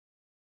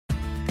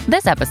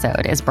This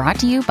episode is brought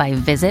to you by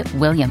Visit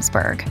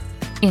Williamsburg.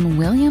 In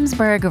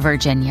Williamsburg,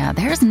 Virginia,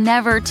 there's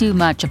never too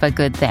much of a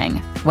good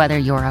thing. Whether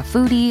you're a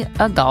foodie,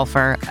 a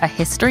golfer, a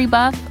history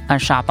buff, a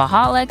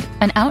shopaholic,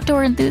 an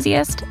outdoor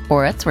enthusiast,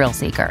 or a thrill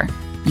seeker,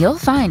 you'll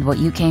find what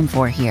you came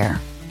for here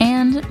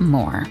and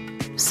more.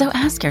 So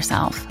ask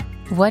yourself,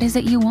 what is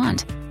it you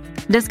want?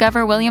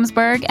 Discover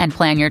Williamsburg and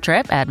plan your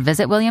trip at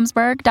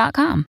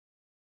visitwilliamsburg.com.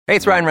 Hey,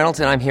 it's Ryan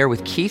Reynolds, and I'm here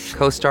with Keith,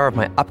 co-star of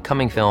my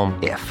upcoming film,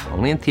 If,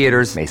 only in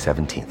theaters May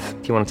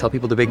 17th. Do you want to tell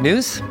people the big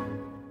news?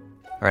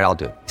 All right, I'll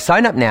do it.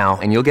 Sign up now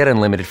and you'll get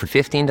unlimited for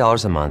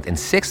 $15 a month and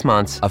 6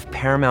 months of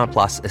Paramount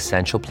Plus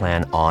Essential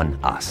Plan on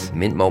us.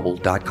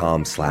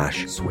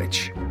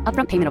 MintMobile.com/switch.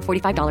 Upfront payment of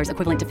 $45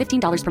 equivalent to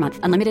 $15 per month.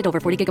 Unlimited over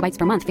 40 gigabytes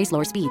per month. Face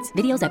lower speeds.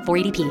 Videos at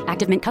 480p.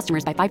 Active Mint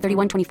customers by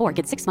 531.24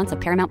 get 6 months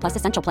of Paramount Plus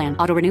Essential Plan.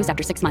 Auto renews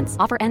after 6 months.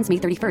 Offer ends May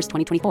 31st,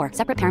 2024.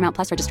 Separate Paramount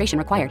Plus registration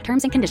required.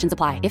 Terms and conditions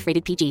apply if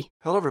rated PG.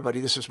 Hello, everybody.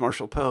 This is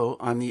Marshall Poe.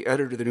 I'm the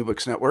editor of the New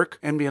Books Network.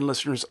 NBN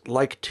listeners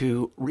like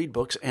to read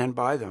books and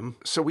buy them.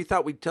 So we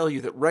thought we'd tell you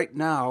that right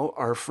now,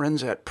 our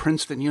friends at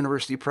Princeton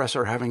University Press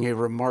are having a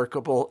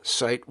remarkable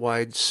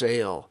site-wide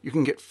sale. You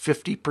can get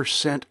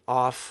 50%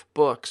 off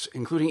books,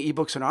 including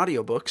ebooks and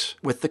audiobooks,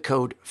 with the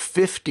code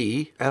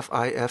 50,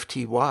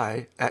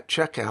 F-I-F-T-Y, at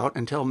checkout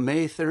until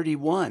May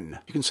 31.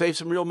 You can save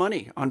some real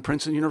money on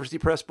Princeton University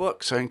Press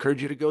books. I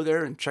encourage you to go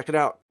there and check it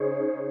out.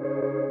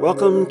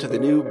 Welcome to the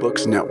New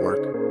Books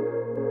Network.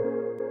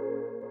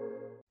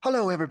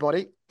 Hello,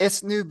 everybody.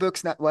 It's New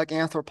Books Network in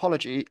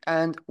Anthropology,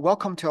 and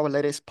welcome to our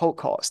latest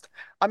podcast.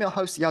 I'm your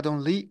host,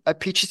 Yadong Li, a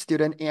PhD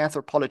student in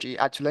anthropology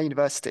at Tulane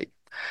University.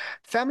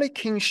 Family,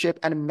 kinship,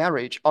 and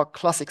marriage are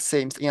classic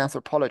themes in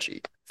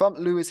anthropology. From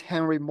Lewis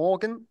Henry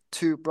Morgan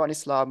to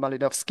Bronislaw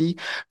Malinowski,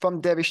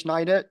 from David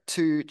Schneider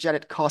to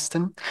Janet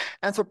Carsten,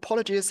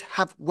 anthropologists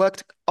have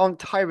worked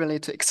untiringly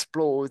to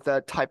explore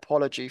the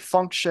typology,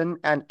 function,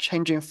 and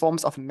changing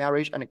forms of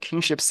marriage and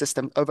kinship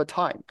system over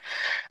time.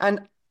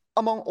 And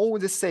among all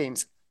the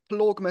themes,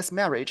 polygamous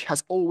marriage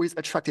has always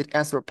attracted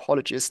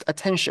anthropologists'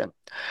 attention.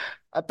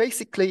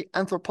 Basically,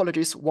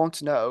 anthropologists want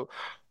to know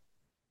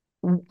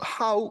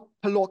how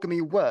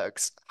polygamy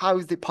works, how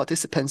the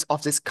participants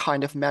of this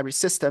kind of marriage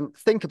system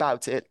think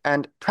about it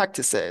and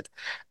practice it.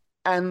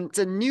 And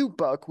the new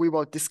book we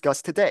will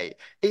discuss today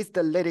is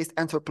the latest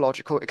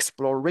anthropological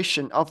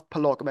exploration of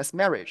polygamous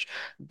marriage,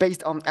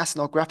 based on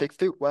ethnographic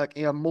fieldwork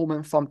in a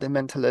Mormon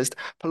fundamentalist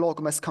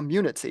polygamous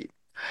community.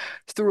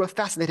 Through a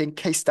fascinating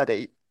case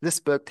study,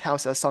 this book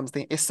tells us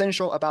something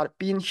essential about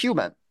being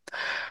human.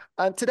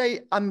 And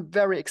today, I'm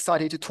very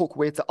excited to talk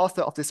with the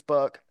author of this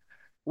book,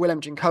 William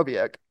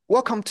Jankowiak.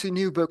 Welcome to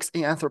New Books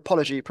in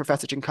Anthropology,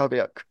 Professor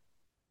Jankowiak.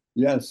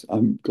 Yes,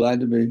 I'm glad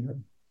to be here.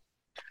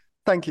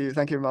 Thank you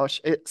very much.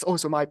 It's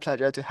also my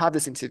pleasure to have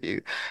this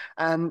interview.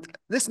 And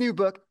this new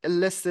book,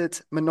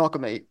 Illicit,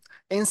 Monogamy,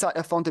 Inside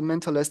a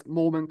Fundamentalist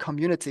Mormon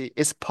Community,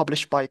 is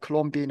published by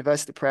Columbia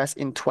University Press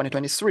in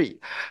 2023.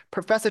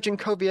 Professor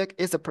Jankowiak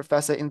is a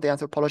professor in the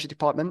anthropology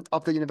department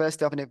of the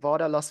University of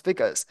Nevada, Las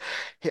Vegas.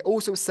 He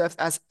also serves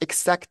as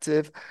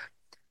executive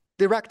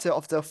director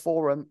of the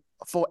Forum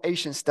for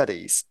Asian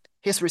Studies.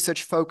 His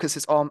research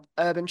focuses on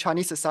urban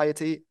Chinese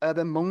society,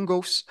 urban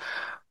Mongols,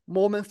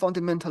 Mormon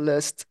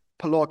fundamentalist,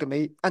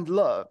 polygamy, and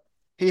love.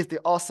 He is the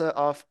author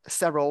of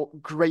several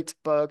great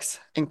books,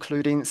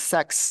 including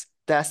Sex,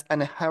 Death,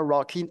 and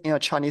Hierarchy in a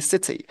Chinese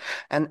City,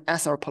 an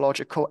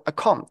anthropological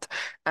account.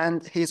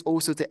 And he is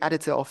also the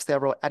editor of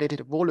several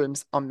edited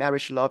volumes on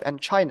marriage, love, and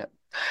China.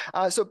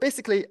 So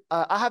basically,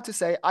 I have to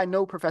say, I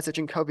know Professor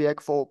Jankowiak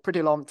for a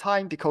pretty long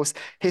time because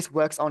his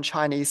works on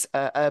Chinese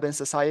urban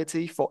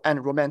society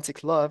and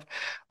romantic love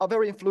are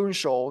very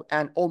influential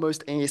and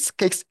almost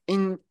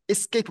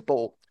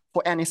inescapable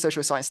for any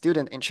social science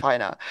student in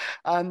China.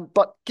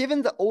 But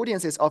given the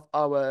audiences of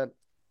our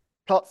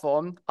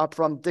platform are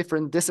from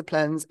different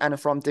disciplines and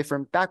from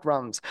different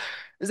backgrounds,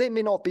 they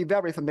may not be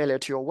very familiar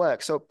to your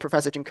work. So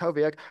Professor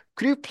Jankowiak,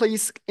 could you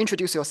please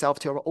introduce yourself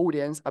to our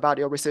audience about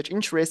your research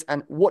interests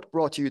and what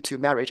brought you to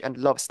marriage and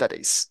love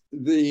studies?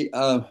 The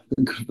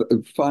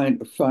fine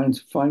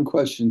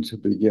question to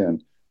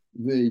begin.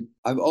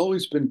 I've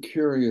always been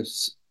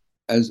curious,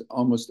 as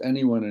almost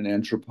anyone in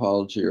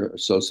anthropology or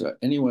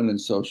anyone in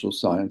social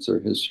science or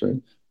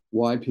history,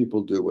 why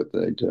people do what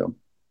they do.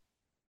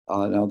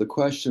 Now, the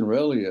question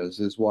really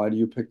is why do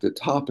you pick the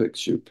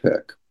topics you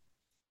pick?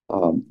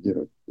 I'm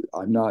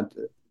not,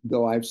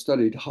 though I've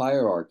studied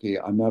hierarchy,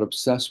 I'm not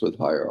obsessed with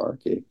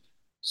hierarchy.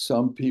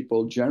 Some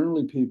people,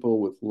 generally people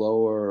with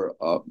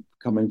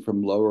coming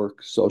from lower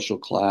social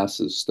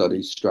classes,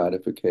 study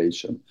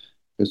stratification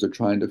because they're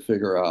trying to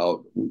figure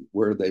out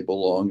where they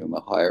belong in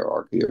the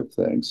hierarchy of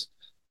things.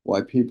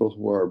 Why people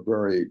who are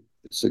very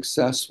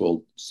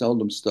successful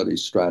seldom study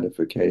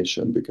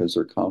stratification because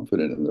they're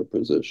confident in their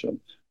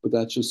position. But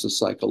that's just a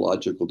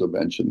psychological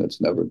dimension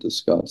that's never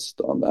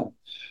discussed on that.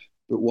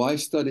 But why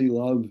study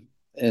love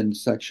and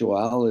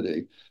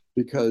sexuality?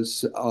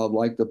 Because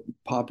like the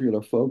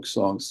popular folk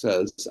song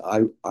says,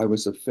 I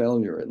was a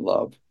failure in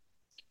love.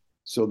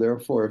 So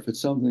therefore, if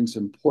it's something's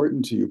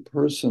important to you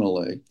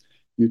personally,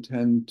 you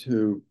tend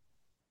to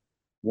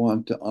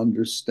want to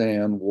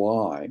understand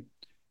why,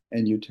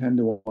 and you tend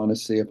to want to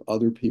see if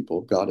other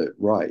people got it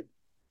right.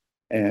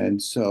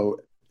 And so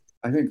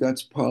I think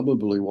that's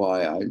probably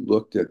why I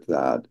looked at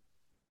that.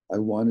 I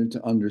wanted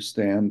to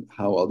understand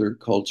how other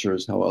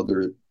cultures, how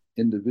other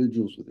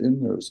individuals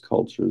within those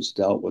cultures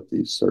dealt with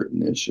these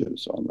certain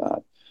issues on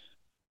that.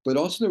 But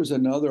also there was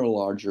another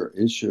larger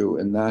issue,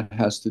 and that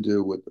has to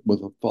do with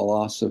a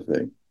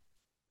philosophy.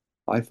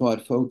 I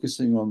thought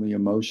focusing on the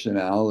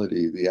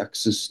emotionality, the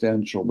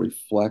existential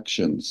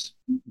reflections,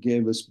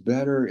 gave us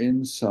better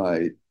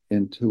insight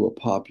into a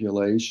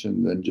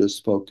population than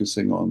just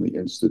focusing on the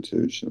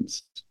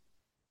institutions.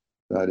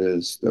 That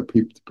is, their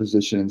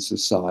position in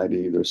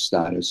society, their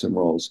status and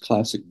roles,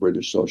 classic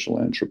British social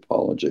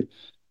anthropology,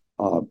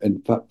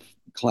 and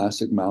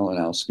classic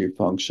Malinowski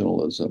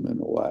functionalism in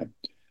a way.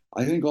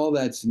 I think all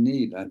that's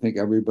neat. I think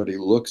everybody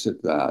looks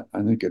at that.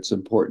 I think it's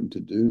important to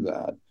do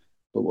that.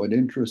 But what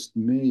interested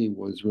me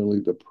was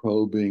really the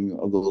probing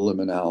of the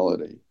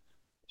liminality,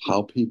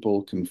 how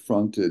people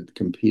confronted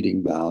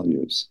competing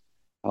values,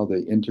 how they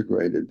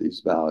integrated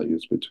these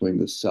values between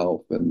the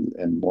self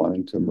and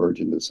wanting to merge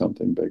into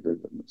something bigger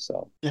than the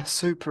self. Yeah,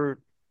 super.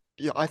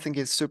 Yeah, I think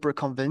it's super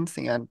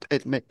convincing and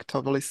it makes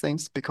totally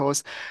sense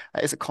because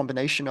it's a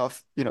combination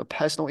of,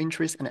 personal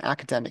interest and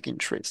academic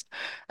interest.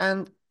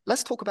 And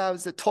let's talk about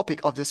the topic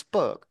of this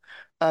book.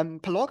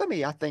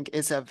 Polygamy, I think,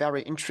 is a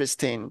very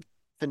interesting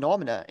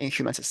phenomena in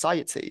human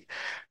society.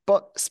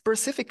 But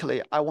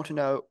specifically, I want to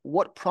know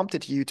what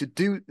prompted you to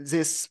do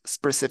this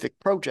specific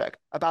project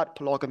about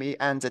polygamy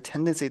and the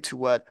tendency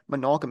toward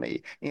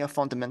monogamy in a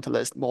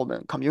fundamentalist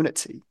Mormon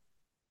community.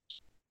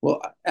 Well,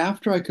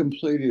 after I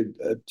completed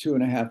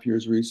 2.5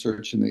 years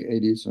research in the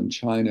 80s on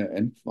China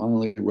and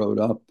finally wrote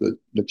up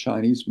the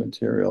Chinese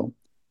material,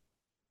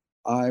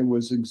 I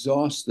was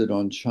exhausted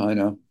on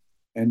China.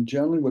 And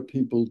generally what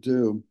people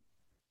do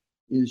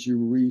is you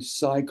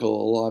recycle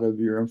a lot of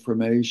your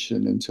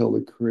information until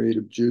the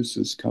creative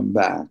juices come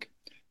back.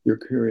 Your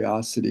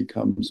curiosity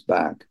comes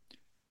back.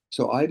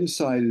 So I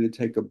decided to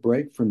take a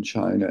break from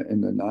China in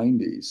the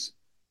 90s,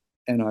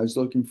 and I was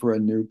looking for a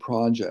new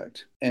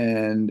project.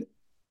 And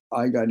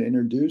I got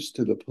introduced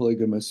to the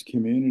polygamous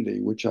community,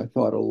 which I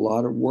thought a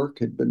lot of work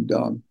had been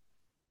done.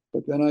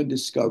 But then I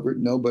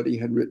discovered nobody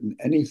had written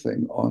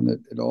anything on it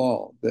at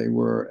all. They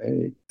were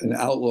an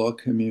outlaw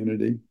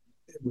community.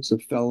 It was a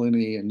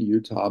felony in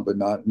Utah, but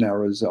not in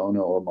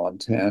Arizona or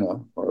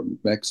Montana or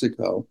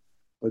Mexico.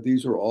 But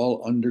these were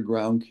all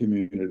underground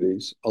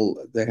communities.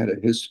 They had a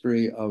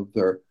history of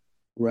their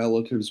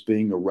relatives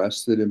being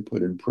arrested and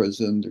put in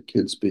prison, their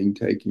kids being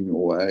taken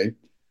away.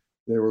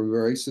 They were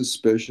very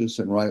suspicious,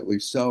 and rightly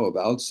so, of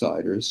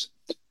outsiders.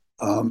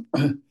 Um,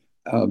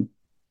 um,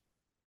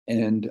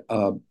 and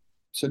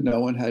So no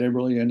one had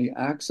really any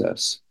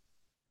access.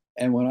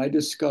 And when I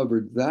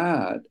discovered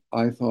that,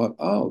 I thought,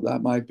 oh,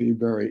 that might be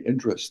very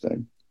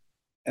interesting.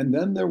 And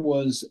then there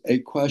was a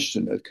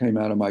question that came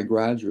out of my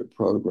graduate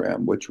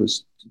program, which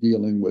was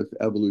dealing with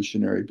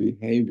evolutionary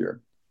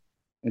behavior.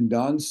 And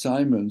Don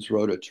Simons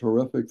wrote a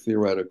terrific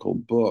theoretical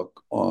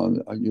book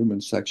on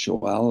human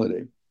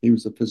sexuality. He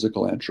was a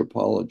physical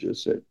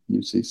anthropologist at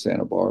UC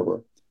Santa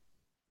Barbara.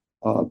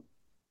 Uh,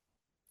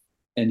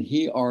 and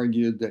he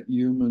argued that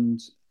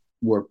humans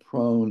were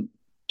prone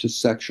to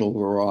sexual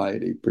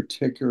variety,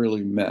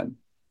 particularly men.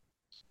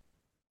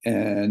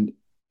 And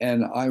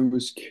I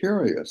was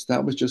curious.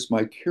 That was just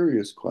my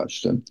curious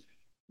question.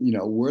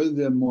 Were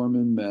the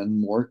Mormon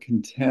men more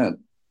content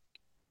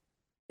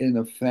in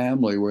a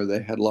family where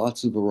they had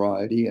lots of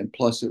variety, and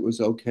plus it was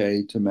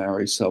okay to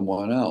marry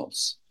someone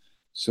else?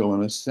 So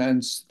in a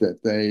sense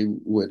that they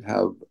would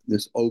have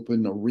this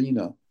open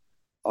arena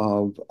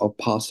of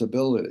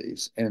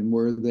possibilities, and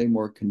were they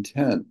more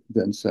content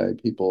than, say,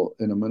 people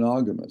in a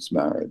monogamous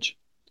marriage?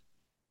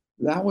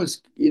 That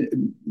was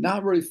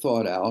not really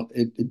thought out.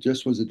 It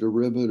just was a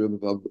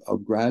derivative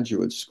of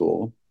graduate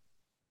school.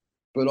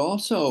 But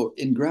also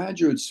in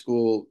graduate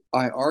school,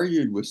 I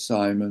argued with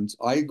Simons.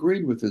 I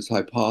agreed with his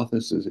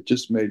hypothesis. It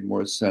just made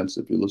more sense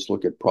if you just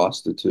look at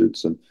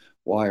prostitutes and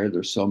why are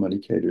there so many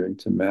catering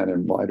to men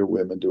and why do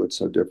women do it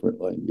so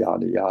differently,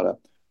 yada, yada.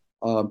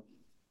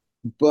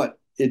 But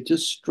it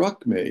just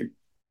struck me,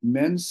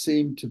 men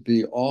seem to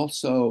be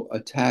also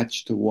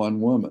attached to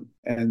one woman.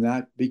 And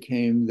that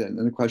became then,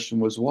 and the question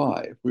was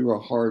why? If we were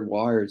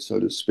hardwired, so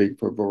to speak,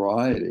 for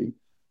variety,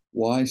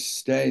 why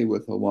stay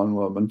with a one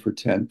woman for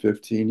 10,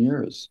 15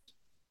 years?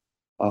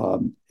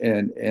 And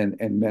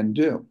men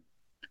do.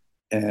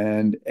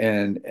 And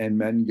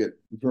men get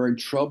very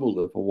troubled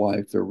if a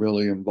wife they're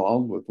really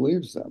involved with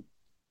leaves them.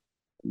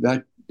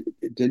 That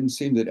it didn't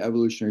seem that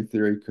evolutionary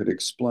theory could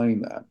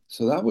explain that.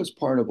 So that was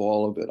part of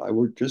all of it.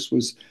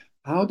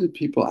 How did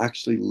people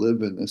actually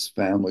live in this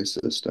family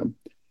system?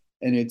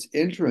 And it's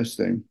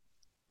interesting.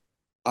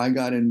 I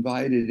got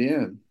invited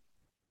in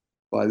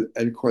and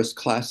of course,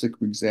 classic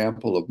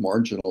example of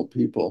marginal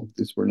people.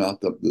 These were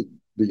not the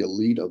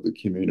elite of the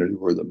community,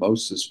 were the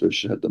most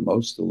suspicious, had the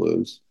most to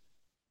lose.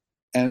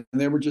 And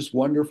they were just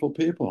wonderful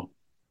people.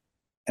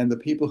 And the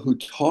people who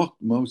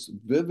talked most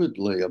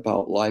vividly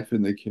about life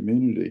in the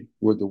community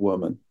were the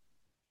women.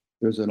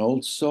 There's an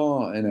old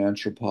saw in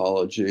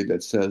anthropology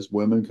that says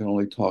women can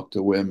only talk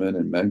to women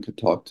and men can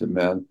talk to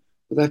men,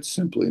 but that's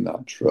simply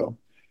not true.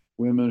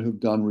 Women who've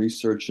done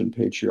research in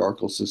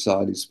patriarchal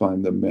societies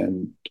find the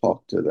men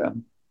talk to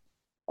them.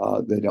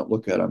 They don't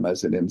look at them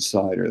as an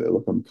insider. They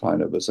look at them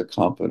kind of as a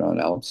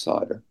confidant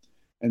outsider.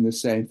 And the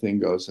same thing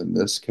goes in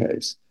this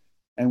case.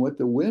 And what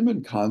the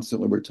women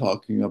constantly were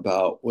talking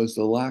about was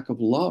the lack of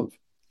love.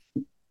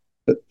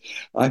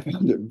 I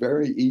found it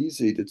very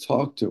easy to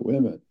talk to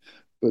women,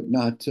 but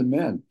not to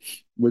men,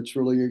 which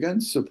really, again,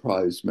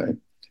 surprised me.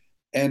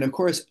 And of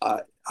course,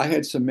 I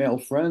had some male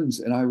friends,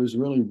 and I was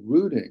really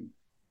rooting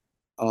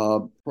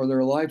for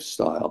their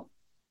lifestyle.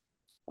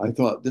 I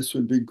thought this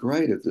would be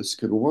great if this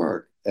could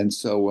work. And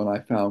so when I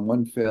found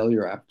one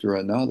failure after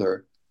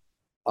another,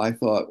 I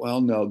thought,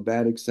 well, no,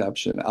 bad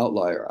exception,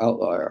 outlier,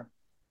 outlier.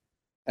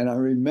 And I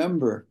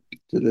remember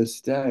to this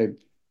day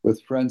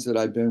with friends that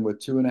I've been with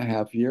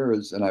 2.5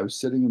 years, and I was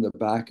sitting in the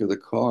back of the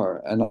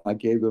car and I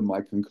gave them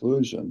my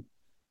conclusion.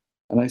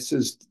 And I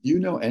says, do you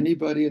know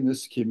anybody in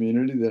this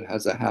community that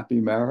has a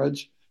happy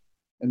marriage?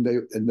 And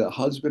the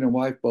husband and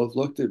wife both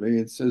looked at me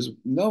and says,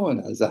 no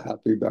one has a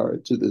happy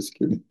marriage in this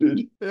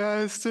community.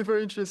 Yeah, it's super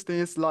interesting.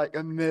 It's like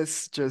a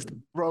myth just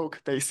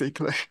broke,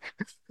 basically.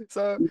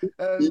 So,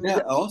 Yeah, yeah,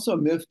 also a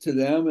myth to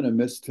them and a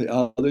myth to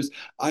others.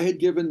 I had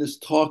given this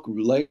talk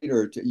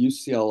later to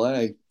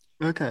UCLA,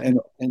 okay.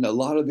 and a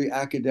lot of the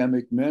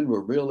academic men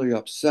were really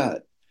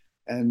upset.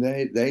 And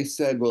they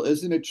said, well,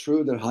 isn't it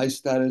true that high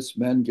status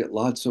men get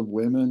lots of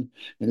women?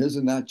 And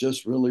isn't that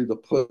just really the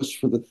push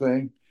for the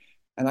thing?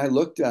 And I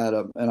looked at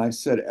them and I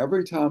said,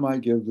 every time I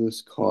give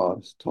this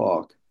cause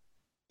talk,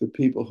 the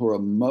people who are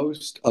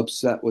most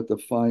upset with the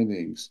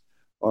findings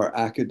are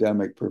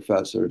academic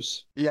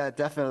professors. Yeah,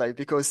 definitely.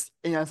 Because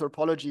in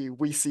anthropology,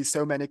 we see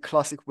so many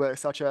classic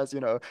works, such as,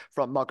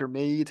 from Margaret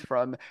Mead,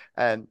 from,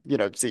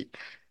 the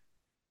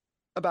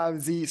about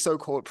the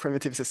so-called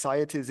primitive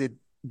societies. It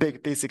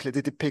basically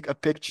they depict a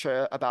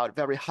picture about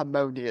very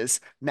harmonious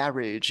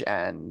marriage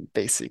and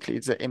basically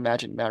the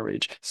imagined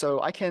marriage.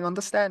 So I can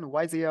understand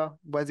why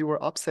they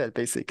were upset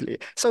basically.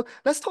 So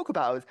let's talk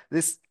about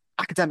this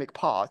academic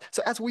part.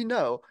 So as we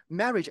know,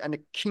 marriage and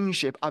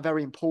kinship are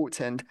very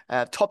important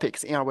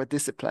topics in our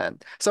discipline.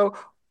 So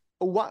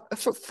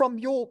from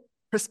your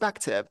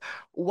perspective,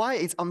 why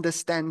is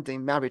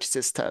understanding marriage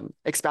system,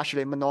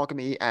 especially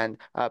monogamy and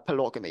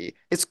polygamy,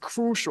 is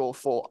crucial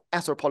for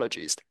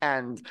anthropologists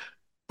and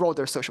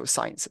broader social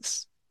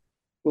sciences?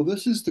 Well,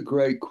 this is the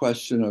great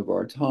question of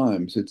our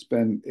times.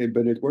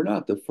 We're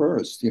not the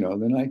first. In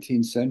the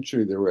 19th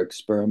century, there were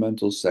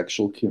experimental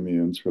sexual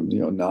communes from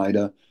the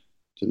Oneida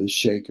to the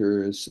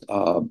Shakers,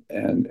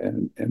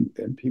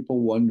 and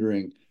people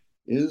wondering,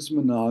 is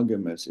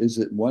monogamous? Is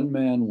it one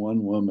man,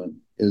 one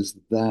woman? Is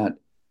that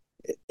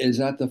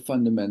the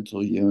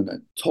fundamental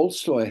unit?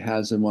 Tolstoy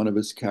has in one of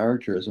his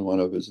characters in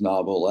one of his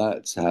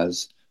novelettes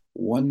has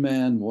one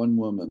man, one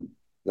woman.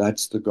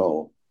 That's the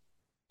goal,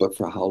 but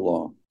for how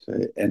long?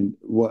 Okay.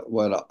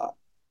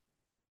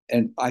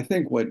 And I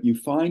think what you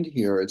find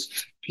here is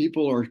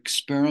people are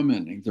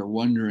experimenting. They're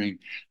wondering,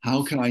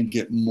 how can I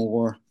get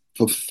more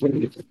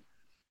fulfilled?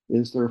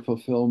 Is there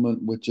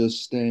fulfillment with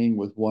just staying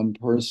with one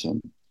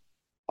person?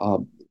 Uh,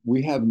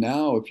 we have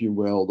now, if you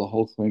will, the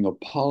whole thing of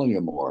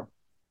polyamor,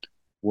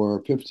 where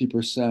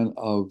 50%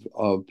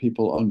 of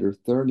people under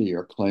 30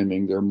 are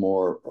claiming they're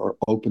more are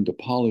open to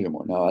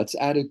polyamor. Now, that's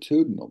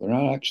attitudinal. They're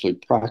not actually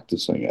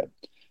practicing it,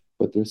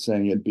 but they're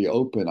saying it'd be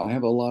open. I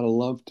have a lot of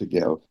love to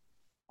give.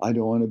 I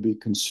don't want to be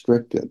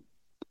constricted.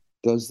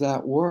 Does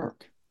that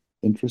work?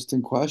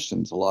 Interesting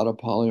questions. A lot of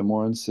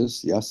polyamor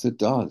insists, yes, it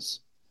does.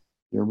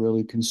 You're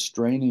really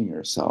constraining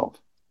yourself.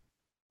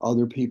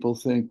 Other people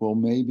think, well,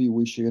 maybe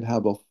we should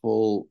have a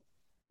full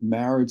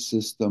marriage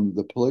system.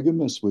 The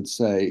polygamists would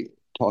say,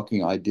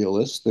 talking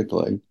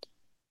idealistically,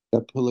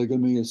 that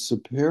polygamy is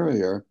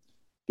superior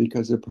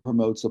because it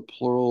promotes a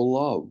plural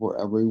love where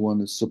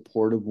everyone is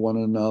supportive of one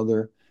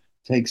another,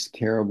 takes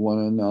care of one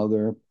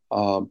another,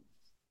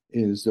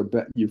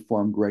 you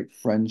form great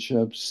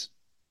friendships.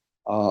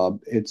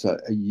 It's a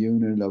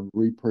unit of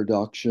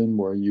reproduction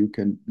where you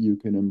can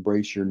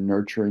embrace your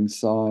nurturing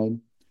side,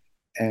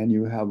 and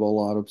you have a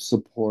lot of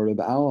supportive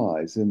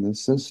allies in the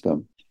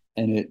system,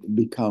 and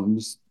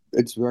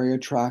it's very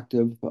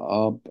attractive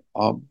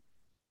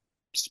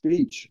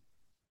speech.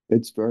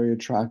 It's very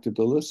attractive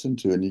to listen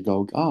to, and you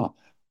go,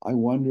 I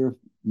wonder if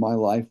my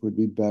life would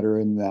be better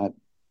in that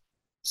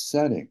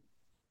setting.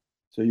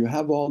 So you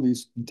have all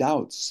these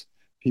doubts.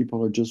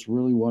 People are just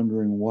really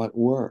wondering what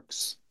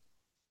works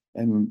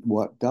and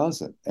what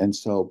doesn't. And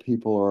so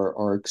people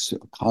are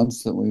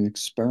constantly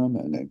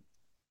experimenting.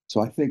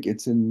 So I think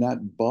it's in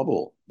that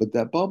bubble, but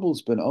that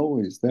bubble's been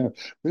always there.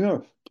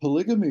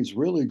 Polygamy is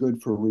really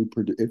good for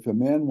reproduce. If a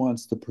man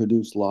wants to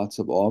produce lots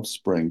of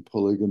offspring,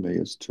 polygamy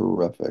is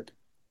terrific.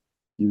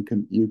 You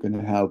can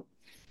have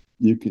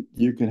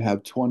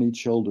 20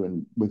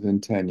 children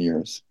within 10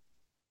 years.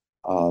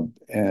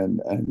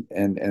 and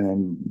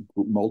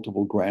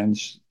multiple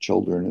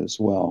grandchildren as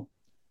well.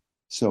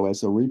 So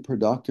as a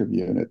reproductive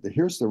unit,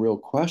 here's the real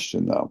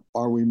question though.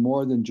 Are we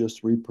more than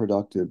just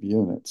reproductive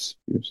units,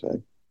 you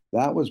say?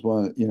 That was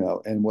one,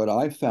 and what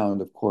I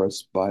found, of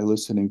course, by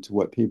listening to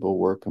what people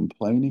were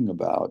complaining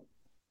about,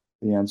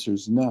 the answer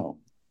is no.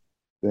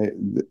 They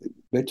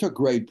they took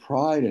great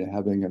pride in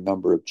having a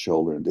number of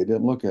children. They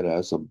didn't look at it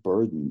as a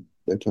burden.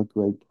 They took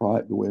great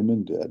pride, the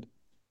women did,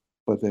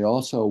 but they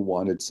also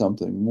wanted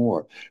something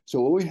more. So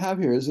what we have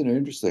here, isn't it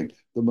interesting?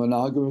 The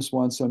monogamous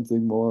want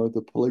something more,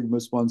 the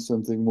polygamous want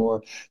something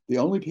more. The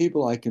only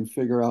people I can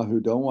figure out who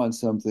don't want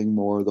something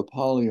more are the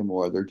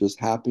polyamor. They're just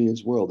happy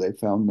as world. They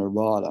found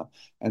nirvana,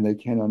 and they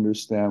can't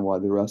understand why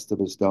the rest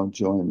of us don't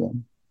join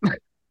them.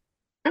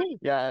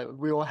 Yeah,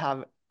 we all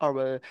have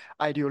our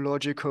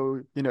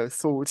ideological,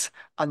 thoughts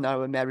on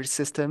our marriage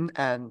system,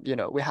 and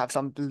we have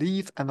some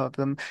belief about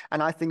them.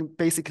 And I think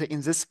basically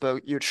in this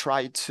book, you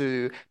try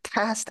to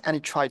test and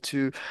you try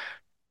to,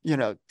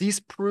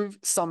 disprove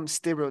some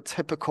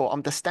stereotypical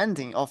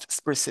understanding of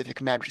specific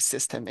marriage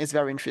system. It's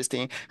very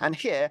interesting. And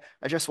here,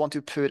 I just want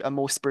to put a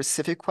more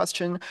specific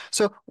question.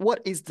 So,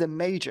 what is the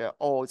major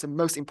or the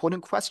most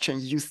important question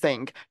you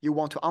think you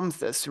want to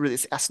answer through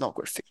this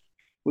ethnography?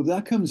 Well,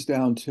 that comes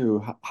down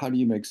to how do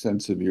you make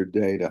sense of your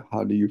data?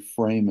 How do you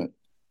frame it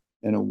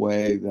in a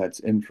way that's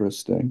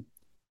interesting?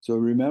 So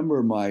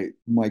remember my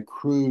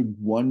crude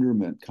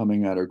wonderment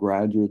coming out of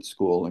graduate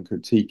school and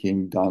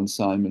critiquing Don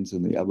Simons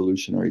and the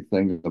evolutionary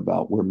thing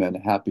about were men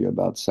happy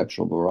about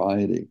sexual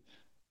variety.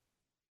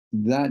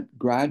 That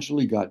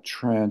gradually got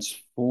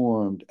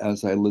transformed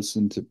as I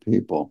listened to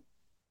people.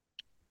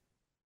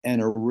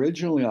 And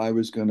originally I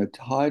was going to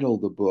title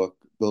the book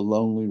The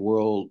Lonely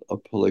World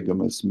of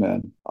Polygamous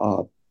Men.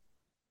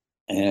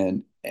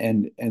 And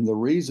the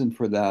reason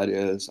for that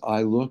is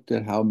I looked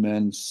at how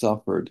men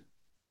suffered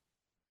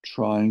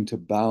trying to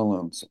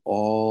balance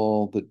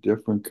all the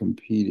different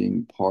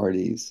competing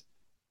parties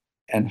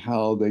and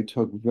how they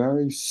took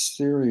very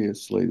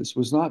seriously, this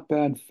was not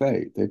bad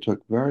faith, they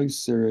took very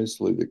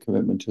seriously the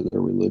commitment to their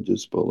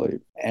religious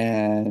belief.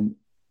 And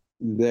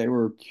they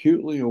were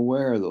acutely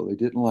aware, though they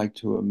didn't like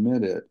to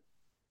admit it,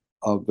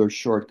 of their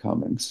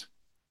shortcomings,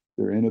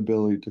 their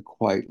inability to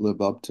quite live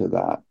up to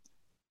that.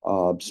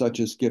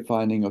 Such as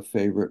finding a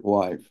favorite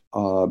wife,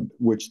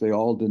 which they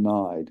all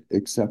denied,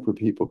 except for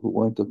people who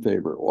weren't the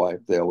favorite wife.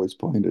 They always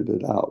pointed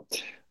it out,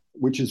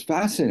 which is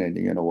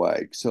fascinating in a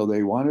way. So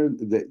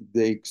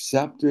they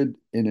accepted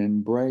and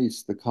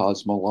embraced the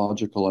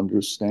cosmological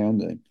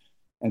understanding,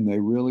 and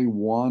they really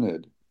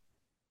wanted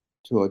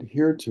to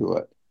adhere to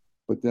it.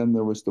 But then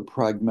there was the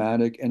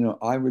pragmatic and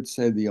I would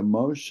say the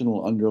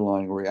emotional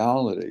underlying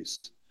realities.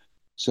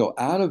 So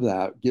out of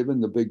that, given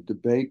the big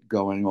debate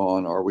going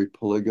on, are we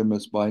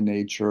polygamous by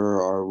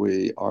nature? Are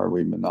we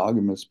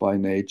monogamous by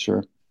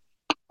nature?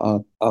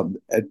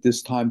 At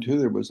this time too,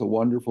 there was a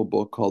wonderful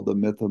book called The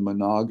Myth of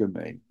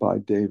Monogamy by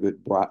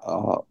David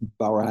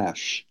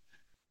Barash,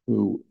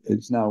 who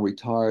is now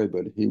retired,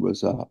 but he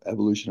was an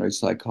evolutionary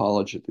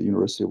psychologist at the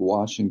University of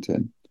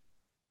Washington.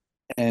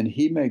 And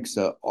he makes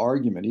an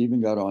argument, he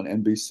even got on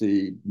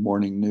NBC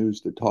Morning News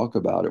to talk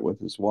about it with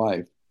his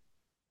wife,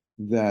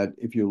 that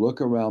if you look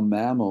around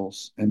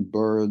mammals and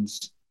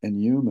birds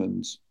and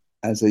humans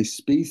as a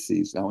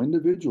species, now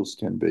individuals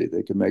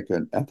they can make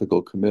an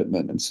ethical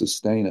commitment and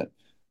sustain it.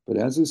 But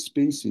as a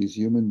species,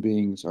 human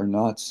beings are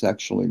not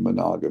sexually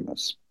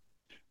monogamous.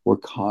 We're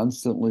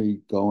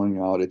constantly going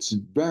out. It's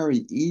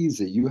very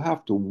easy. You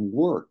have to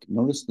work.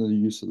 Notice the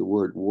use of the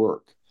word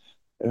work.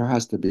 There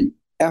has to be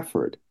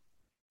effort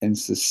in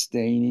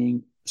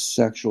sustaining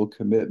sexual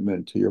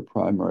commitment to your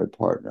primary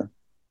partner.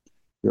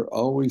 You're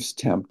always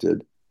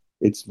tempted.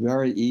 It's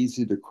very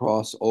easy to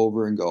cross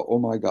over and go, oh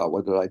my God,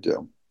 what did I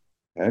do?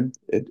 Okay.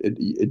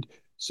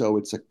 So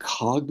it's a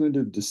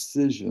cognitive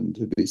decision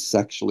to be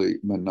sexually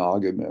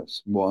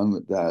monogamous,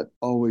 one that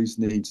always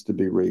needs to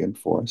be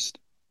reinforced.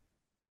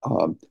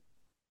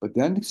 But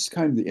then it's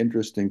kind of the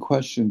interesting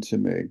question to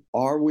me.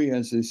 Are we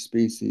as a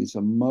species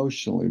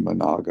emotionally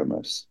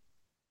monogamous?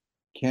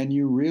 Can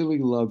you really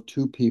love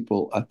two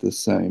people at the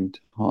same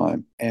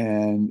time?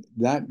 And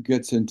that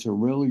gets into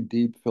really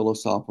deep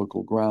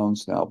philosophical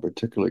grounds now,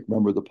 particularly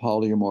remember the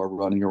polyamor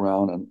running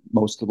around, and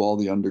most of all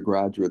the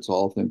undergraduates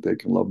all think they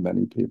can love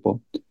many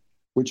people,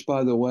 which,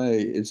 by the way,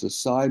 is a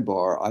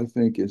sidebar, I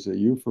think is a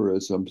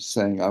euphemism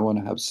saying I want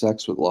to have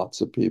sex with lots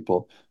of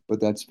people,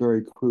 but that's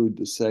very crude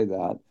to say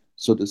that.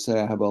 So to say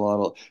I have a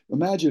lot of,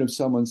 imagine if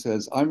someone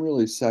says, I'm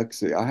really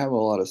sexy, I have a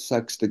lot of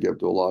sex to give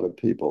to a lot of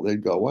people.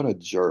 They'd go, what a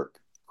jerk.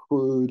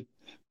 Crude,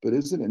 but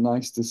isn't it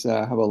nice to say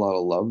I have a lot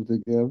of love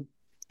to give?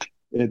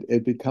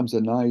 It becomes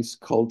a nice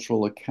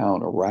cultural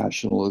account, a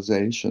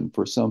rationalization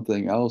for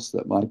something else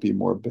that might be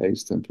more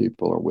based than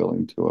people are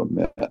willing to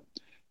admit.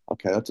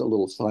 Okay, that's a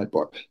little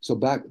sidebar. So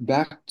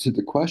back to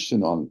the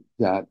question on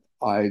that,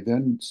 I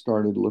then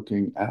started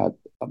looking at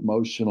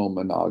emotional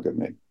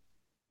monogamy.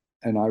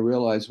 And I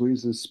realized we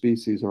as a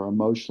species are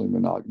emotionally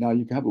monogamous. Now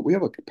we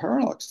have a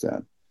paradox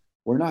then.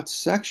 We're not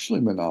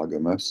sexually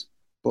monogamous,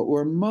 but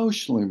we're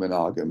emotionally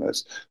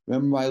monogamous.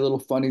 Remember my little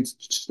funny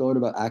story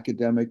about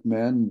academic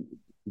men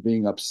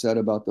being upset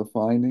about the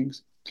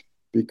findings?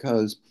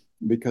 Because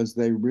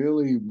they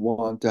really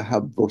want to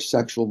have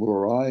sexual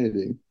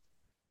variety,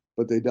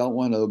 but they don't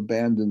want to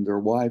abandon their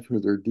wife who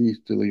they're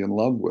deeply in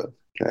love with.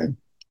 Okay.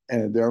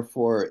 And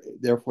therefore,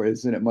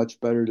 isn't it much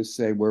better to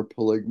say we're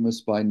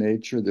polygamous by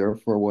nature?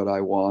 Therefore, what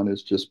I want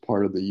is just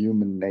part of the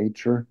human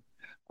nature.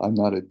 I'm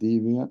not a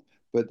deviant.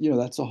 But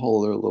that's a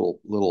whole other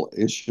little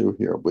issue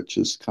here, which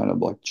is kind of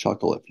like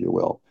chuckle, if you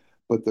will.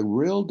 But the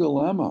real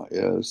dilemma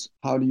is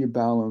how do you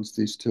balance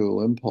these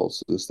two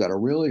impulses that are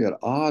really at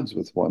odds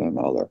with one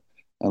another?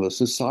 Now, the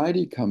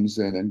society comes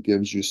in and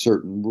gives you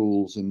certain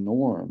rules and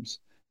norms,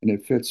 and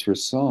it fits for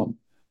some,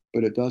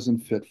 but it doesn't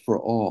fit for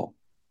all.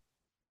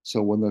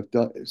 So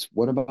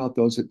what about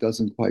those it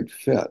doesn't quite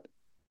fit?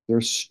 They're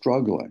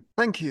struggling.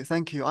 Thank you,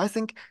 thank you. I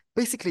think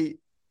basically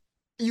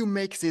you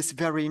make this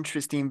very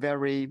interesting,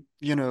 very,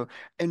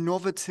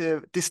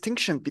 innovative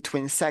distinction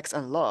between sex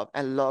and love.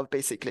 And love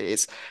basically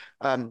is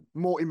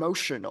more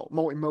emotional,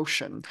 more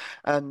emotion.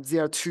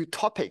 There are two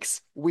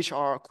topics which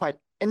are quite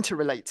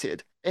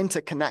interrelated,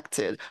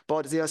 interconnected,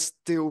 but they are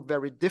still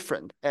very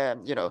different.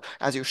 And,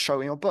 as you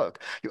show in your book,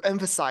 you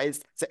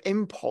emphasize the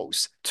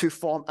impulse to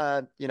form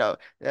a,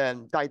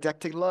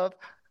 didactic love.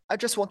 I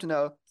just want to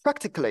know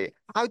practically,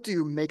 how do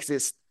you make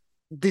this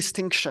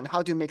distinction?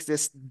 How do you make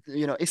this,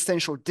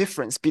 essential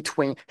difference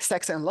between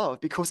sex and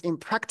love? Because in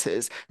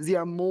practice, they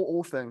are more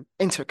often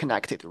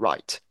interconnected,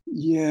 right?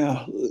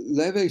 Yeah,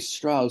 Levi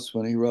Strauss,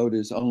 when he wrote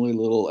his only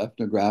little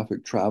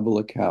ethnographic travel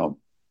account,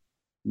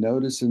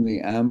 noticed in the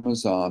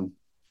Amazon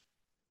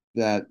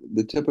that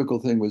the typical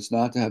thing was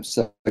not to have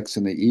sex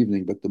in the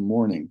evening, but the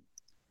morning.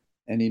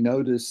 And he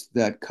noticed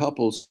that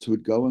couples who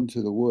would go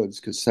into the woods,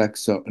 because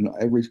sex in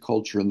every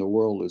culture in the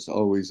world is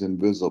always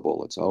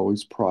invisible, it's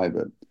always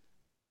private.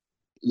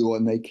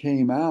 When they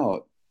came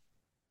out,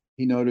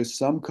 he noticed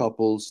some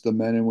couples, the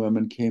men and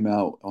women, came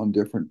out on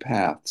different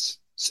paths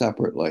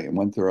separately and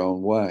went their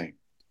own way.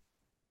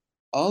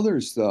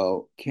 Others,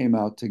 though, came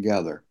out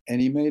together. And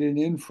he made an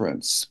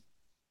inference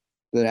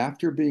that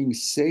after being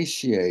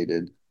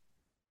satiated,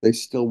 they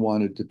still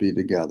wanted to be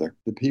together.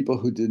 The people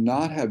who did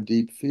not have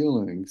deep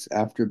feelings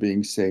after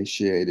being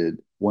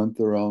satiated went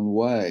their own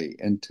way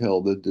until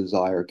the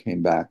desire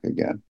came back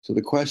again. So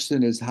the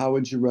question is, how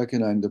would you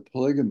recognize the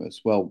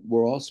polygamous? Well,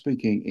 we're all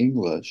speaking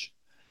English.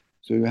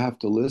 So you have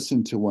to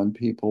listen to when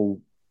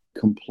people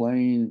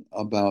complain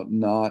about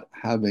not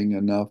having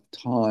enough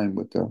time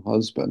with their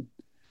husband.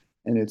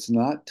 And it's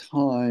not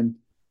time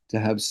to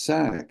have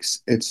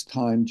sex, it's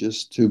time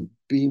just to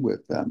be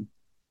with them,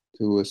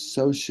 to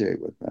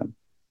associate with them.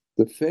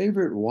 The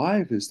favorite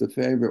wife is the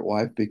favorite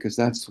wife because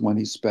that's the one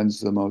he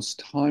spends the most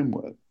time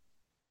with.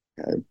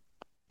 Okay.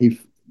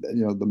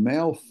 The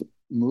male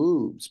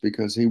moves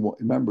because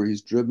remember,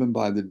 he's driven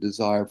by the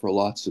desire for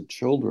lots of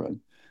children.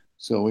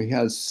 So he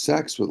has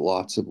sex with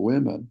lots of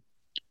women,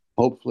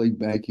 hopefully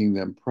making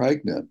them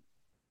pregnant.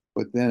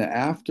 But then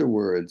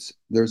afterwards,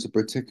 there's a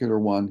particular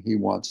one he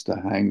wants to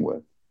hang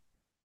with,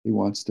 he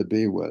wants to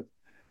be with,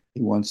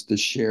 he wants to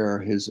share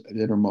his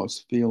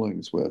innermost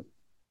feelings with,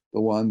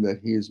 the one that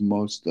he's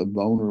most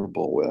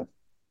vulnerable with.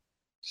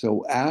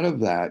 So out of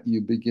that,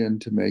 you begin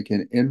to make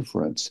an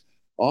inference.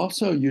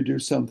 Also, you do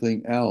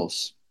something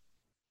else.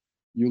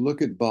 You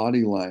look at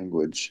body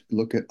language,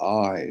 look at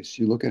eyes,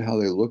 you look at how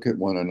they look at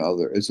one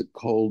another. Is it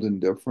cold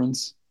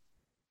indifference?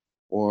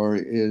 Or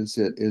does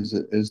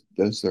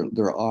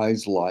their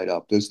eyes light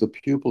up? Does the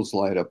pupils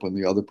light up when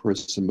the other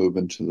person move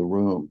into the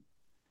room?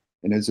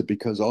 And is it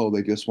because, oh,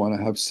 they just want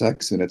to have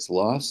sex and it's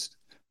lust?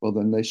 Well,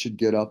 then they should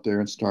get up there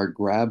and start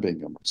grabbing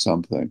them or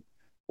something.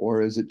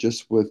 Or is it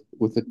just with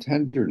a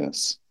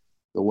tenderness,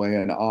 the way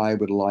an eye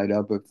would light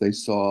up if they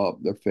saw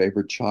their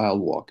favorite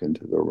child walk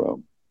into the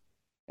room?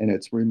 And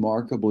it's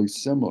remarkably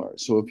similar.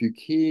 So if you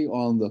key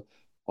on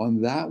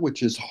that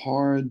which is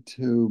hard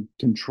to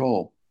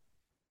control,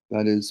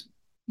 that is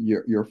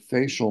your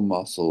facial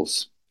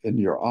muscles and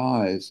your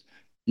eyes,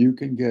 you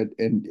can get,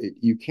 and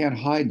you can't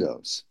hide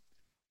those.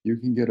 You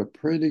can get a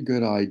pretty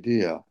good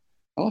idea.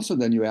 Also,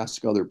 then you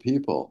ask other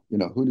people,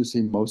 who does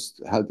he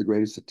most have the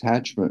greatest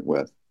attachment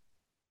with?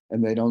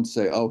 And they don't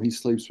say, oh, he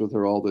sleeps with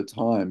her all the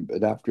time,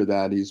 but after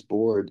that he's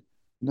bored.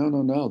 No,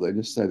 no, no. They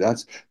just say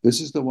this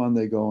is the one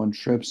they go on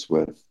trips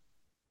with.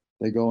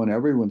 They go on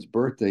everyone's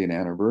birthday and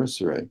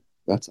anniversary.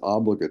 That's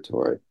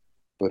obligatory.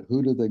 But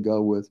who do they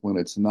go with when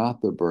it's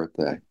not the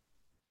birthday,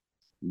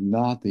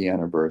 not the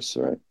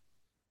anniversary?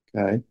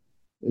 Okay.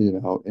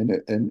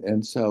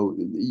 And so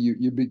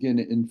you begin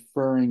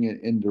inferring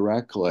it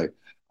indirectly.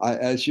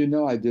 As you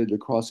know, I did a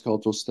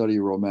cross-cultural study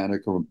of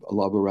romantic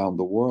love around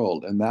the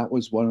world, and that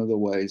was one of the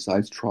ways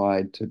I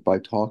tried to, by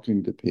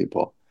talking to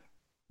people,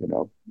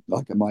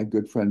 like my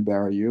good friend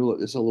Barry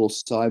Hewlett. It's a little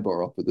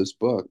sidebar off of this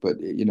book, but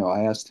I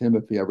asked him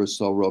if he ever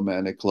saw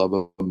romantic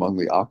love among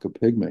the Aka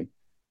Pygmy,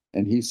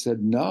 and he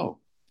said no.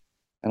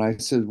 And I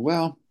said,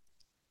 well,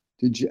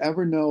 did you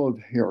ever know of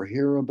or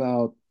hear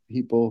about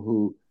people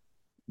who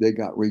they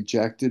got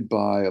rejected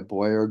by a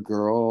boy or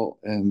girl,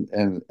 and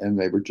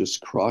they were just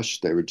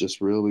crushed. They were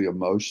just really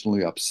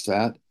emotionally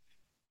upset.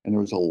 And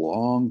there was a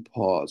long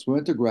pause. We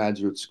went to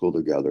graduate school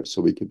together,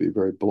 so we could be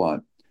very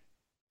blunt.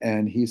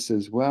 And he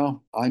says,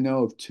 well, I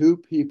know of two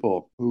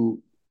people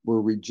who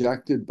were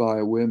rejected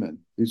by women.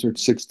 These are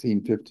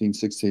 16, 15,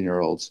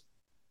 16-year-olds.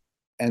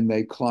 And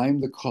they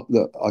climbed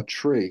a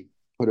tree,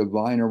 put a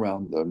vine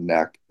around their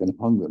neck, and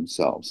hung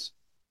themselves.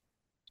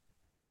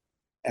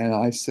 And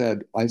I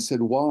said,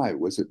 why?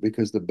 Was it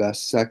because the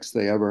best sex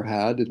they ever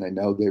had and they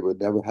know they would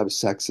never have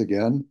sex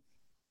again?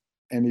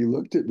 And he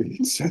looked at me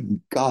and said,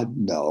 God,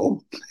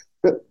 no.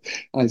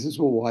 I says,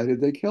 well, why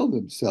did they kill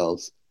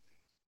themselves?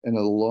 And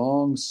a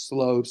long,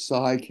 slow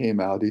sigh came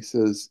out. He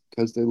says,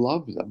 because they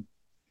love them.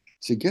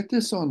 So get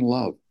this on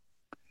love.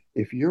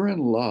 If you're in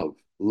love,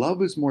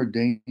 love is more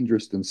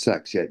dangerous than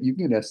sex. Yet you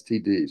can get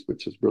STDs,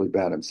 which is really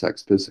bad in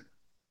sex physics.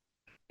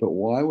 But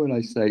why would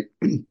I say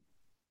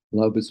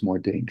love is more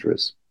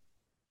dangerous?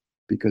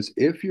 Because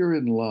if you're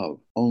in love,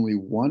 only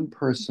one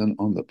person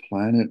on the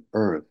planet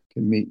Earth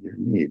can meet your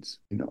needs.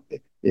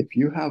 If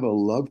you have a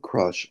love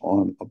crush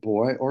on a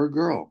boy or a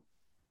girl,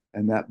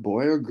 and that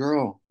boy or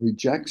girl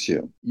rejects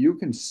you, you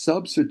can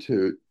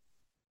substitute,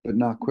 but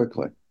not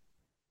quickly.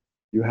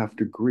 You have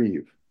to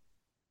grieve.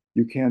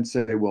 You can't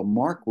say, well,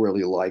 Mark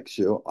really likes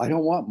you. I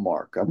don't want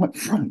Mark. I want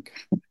Frank.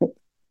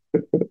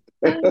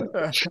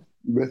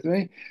 With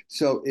me?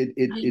 So it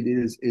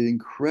is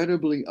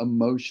incredibly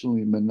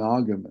emotionally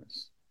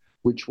monogamous,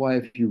 which why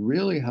if you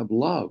really have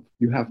love,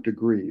 you have to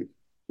grieve.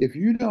 If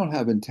you don't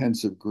have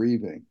intensive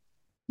grieving,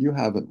 you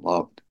haven't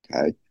loved,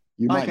 okay?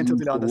 You I might can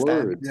use totally the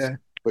understand. words, Yeah.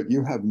 but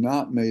you have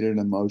not made an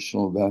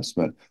emotional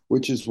investment,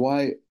 which is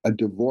why a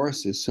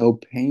divorce is so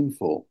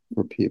painful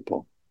for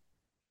people.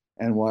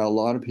 And why a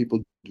lot of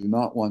people do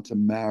not want to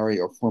marry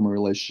or form a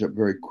relationship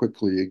very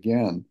quickly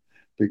again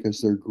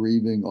because they're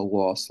grieving a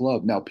lost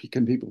love. Now,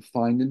 can people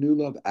find a new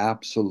love?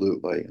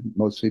 Absolutely.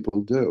 Most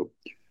people do.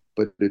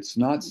 But it's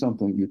not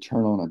something you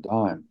turn on a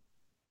dime.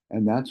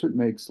 And that's what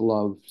makes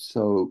love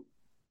so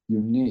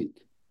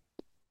unique.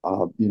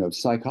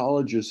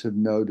 Psychologists have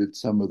noted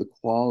some of the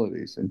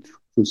qualities,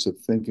 intrusive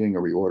thinking, a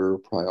reorder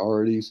of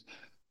priorities,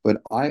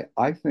 but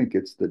I think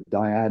it's the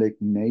dyadic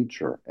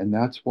nature, and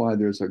that's why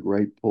there's a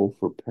great pull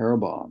for pair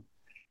bond.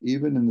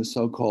 Even in the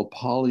so-called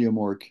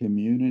polyamor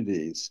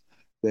communities,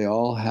 they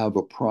all have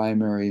a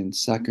primary and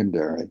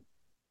secondary,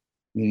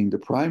 meaning the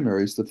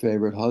primary is the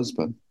favorite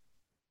husband,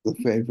 the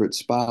favorite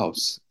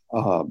spouse,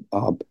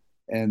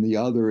 and the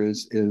other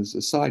is a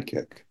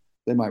sidekick.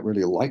 They might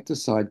really like the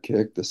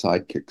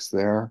sidekick's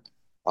there,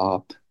 uh,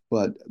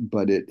 but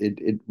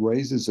it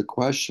raises a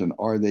question: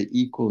 are they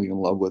equally in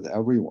love with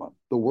everyone?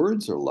 The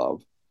words are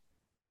love.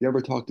 You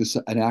ever talk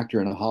to an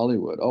actor in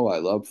Hollywood? Oh, I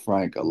love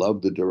Frank. I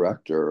love the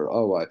director.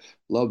 Oh, I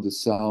love the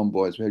sound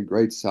boys. We had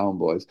great sound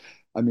boys.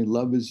 I mean,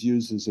 love is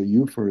used as a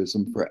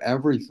euphemism for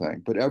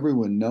everything, but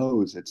everyone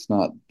knows it's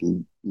not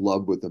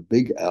love with a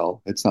big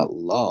L. It's not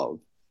love.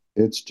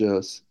 It's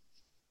just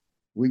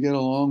we get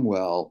along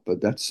well,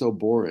 but that's so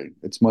boring.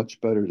 It's much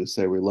better to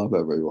say we love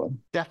everyone.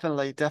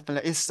 Definitely,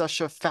 definitely. It's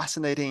such a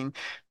fascinating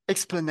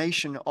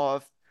explanation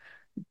of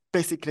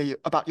basically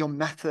about your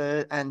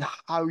method and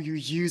how you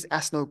use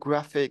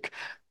ethnographic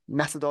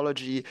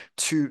methodology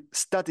to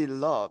study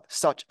love,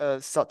 such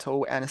a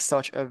subtle and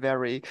such a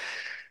very,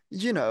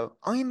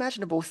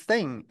 unimaginable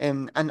thing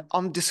and an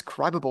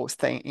undescribable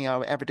thing in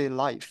our everyday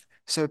life.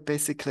 So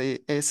basically,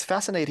 it's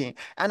fascinating.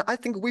 And I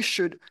think we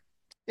should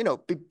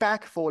be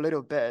back for a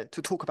little bit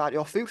to talk about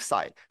your field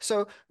site.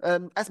 So,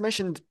 as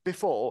mentioned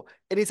before,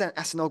 it is an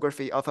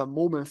ethnography of a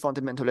Mormon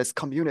fundamentalist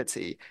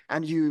community,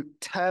 and you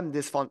term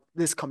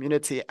this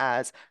community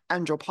as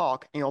Angel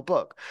Park in your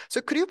book.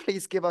 So, could you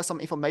please give us some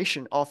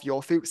information of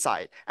your field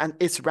site and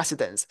its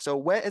residents? So,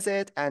 where is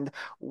it, and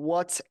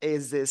what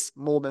is this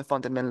Mormon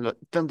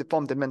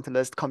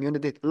fundamentalist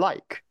community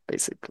like,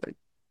 basically?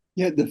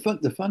 Yeah, the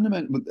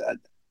fundamental.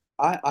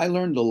 I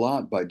learned a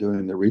lot by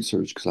doing the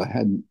research because I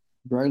had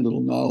very little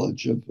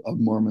knowledge of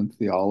Mormon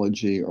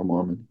theology or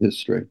Mormon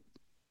history.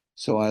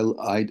 So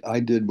I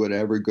did what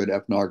every good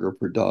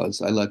ethnographer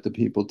does. I let the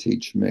people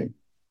teach me.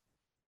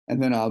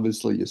 And then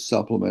obviously you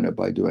supplement it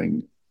by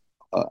doing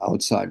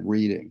outside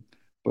reading.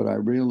 But I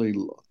really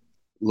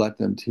let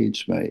them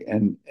teach me.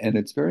 And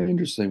it's very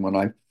interesting. When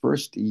I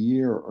first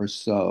year or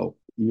so,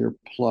 year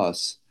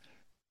plus,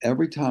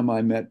 every time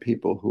I met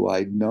people who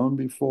I'd known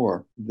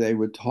before, they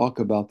would talk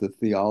about the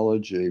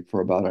theology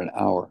for about an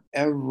hour.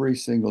 Every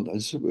single day.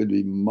 It would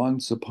be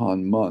months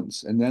upon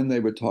months. And then they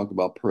would talk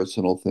about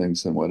personal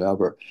things and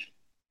whatever.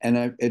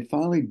 And it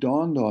finally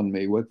dawned on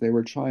me what they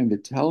were trying to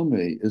tell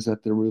me is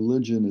that the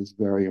religion is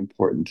very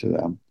important to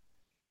them.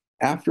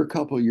 After a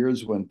couple of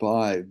years went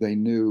by, they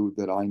knew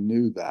that I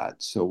knew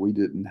that. So we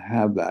didn't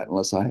have that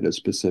unless I had a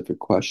specific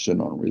question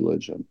on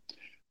religion.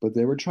 But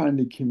they were trying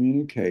to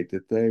communicate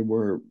that they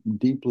were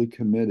deeply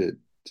committed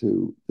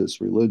to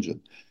this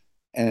religion.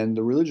 And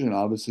the religion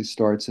obviously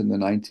starts in the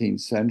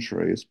 19th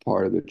century as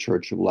part of the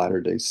Church of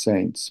Latter-day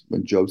Saints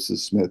when Joseph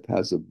Smith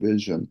has a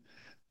vision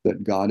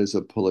that God is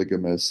a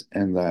polygamist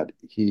and that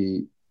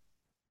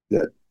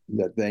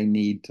that they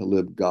need to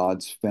live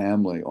God's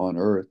family on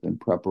earth in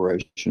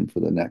preparation for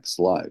the next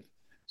life.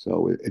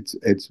 So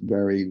it's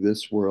very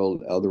this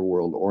world, other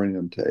world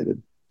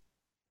orientated.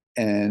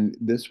 And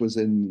this was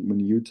when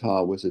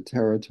Utah was a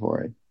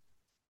territory,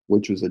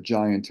 which was a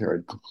giant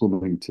territory,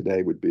 including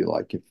today would be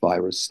like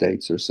 5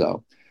 states or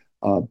so.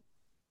 Uh,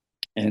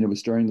 and it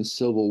was during the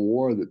Civil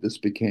War that this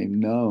became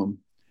known.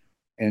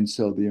 And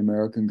so the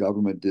American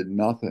government did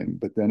nothing,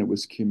 but then it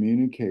was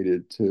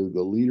communicated to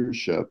the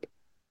leadership.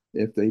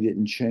 If they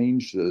didn't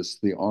change this,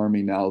 the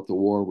army, now that the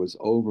war was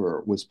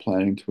over, was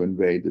planning to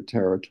invade the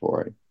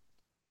territory.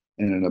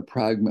 And in a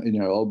pragmatic,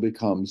 it all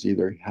becomes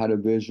either had a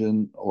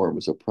vision or it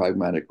was a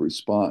pragmatic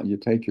response. You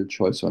take your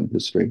choice on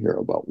history here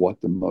about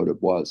what the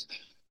motive was.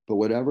 But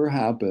whatever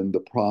happened,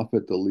 the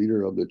prophet, the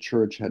leader of the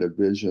church, had a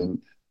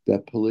vision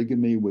that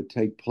polygamy would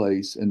take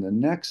place in the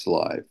next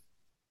life,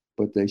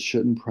 but they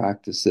shouldn't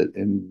practice it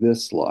in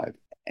this life.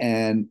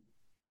 And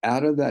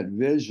out of that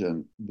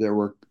vision, there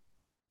were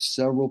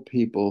several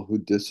people who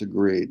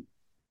disagreed.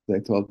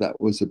 They thought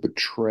that was a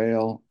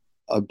betrayal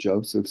of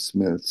Joseph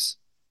Smith's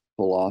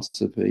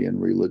philosophy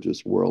and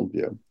religious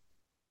worldview.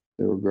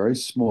 They were very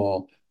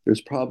small.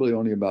 There's probably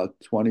only about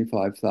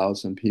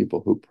 25,000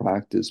 people who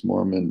practice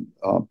Mormon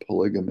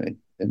polygamy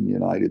in the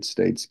United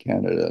States,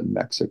 Canada, and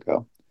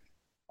Mexico.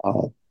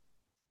 Uh,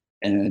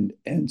 and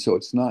so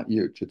it's not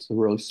huge. It's a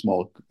really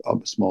small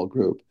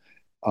group.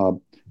 Uh,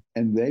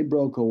 and they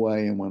broke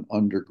away and went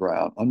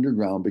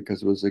underground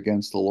because it was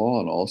against the law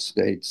in all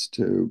states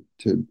to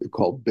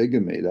call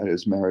bigamy, that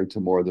is, married to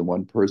more than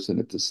one person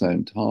at the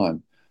same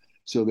time.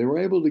 So they were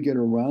able to get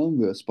around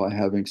this by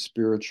having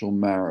spiritual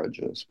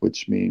marriages,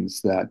 which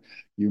means that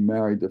you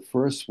married the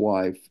first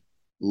wife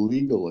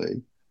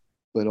legally,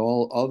 but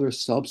all other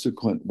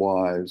subsequent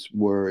wives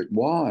were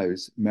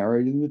wives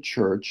married in the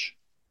church,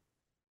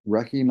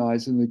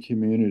 recognized in the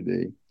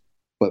community,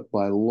 but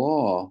by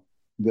law,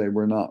 they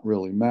were not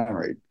really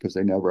married because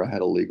they never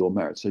had a legal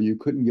marriage. So you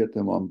couldn't get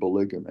them on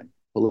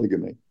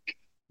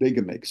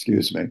bigamy,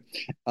 excuse me.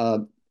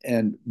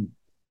 And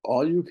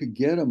all you could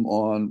get them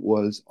on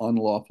was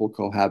unlawful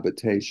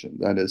cohabitation,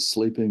 that is,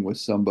 sleeping with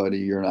somebody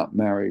you're not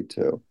married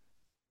to,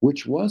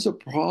 which was a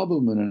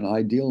problem and an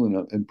ideal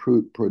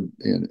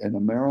in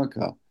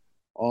America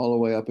all the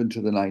way up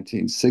into the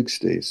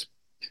 1960s.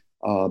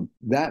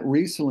 That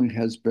recently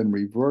has been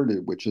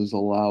reverted, which has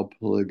allowed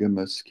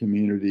polygamous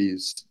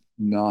communities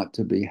not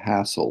to be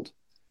hassled.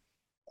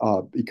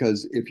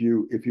 Because if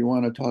you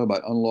want to talk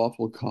about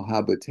unlawful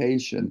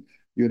cohabitation,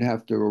 you'd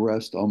have to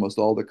arrest almost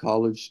all the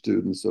college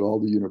students at all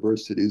the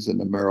universities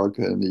in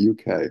America and the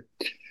UK.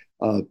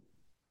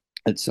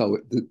 And so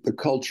the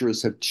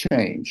cultures have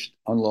changed.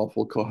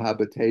 Unlawful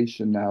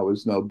cohabitation now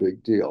is no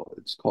big deal.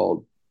 It's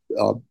called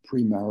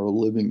premarital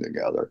living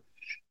together,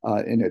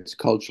 and it's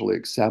culturally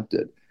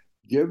accepted.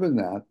 Given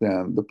that,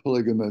 then the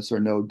polygamists are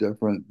no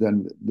different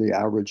than the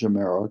average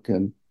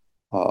American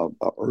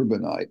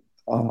urbanite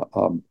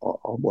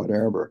or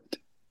whatever.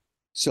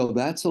 So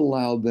that's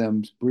allowed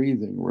them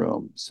breathing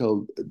room.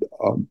 So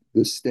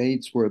the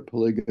states where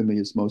polygamy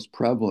is most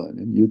prevalent,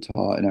 in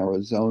Utah and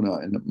Arizona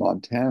and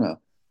Montana,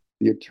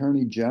 the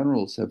attorney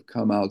generals have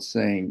come out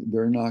saying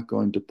they're not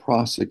going to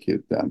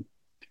prosecute them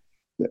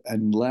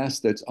unless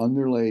that's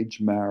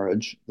underage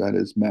marriage, that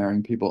is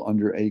marrying people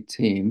under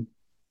 18,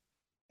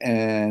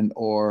 and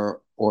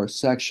or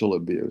sexual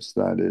abuse,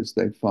 that is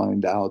they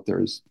find out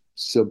there's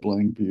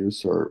sibling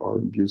abuse or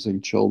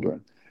abusing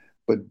children.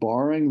 But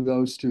barring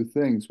those two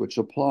things, which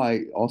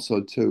apply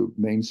also to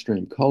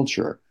mainstream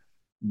culture,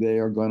 they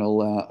are going to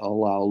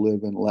allow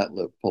live and let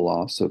live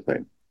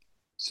philosophy.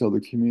 So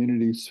the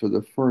communities for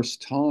the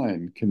first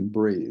time can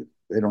breathe.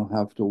 They don't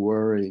have to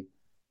worry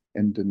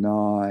and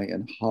deny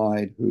and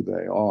hide who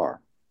they are.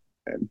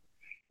 And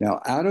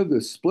now, out of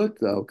this split,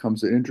 though,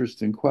 comes an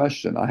interesting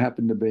question. I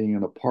happened to be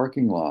in a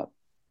parking lot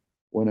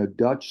when a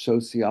Dutch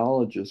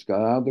sociologist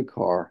got out of the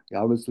car. He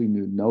obviously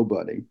knew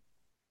nobody.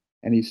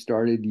 And he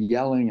started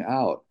yelling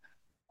out,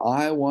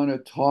 I want to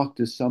talk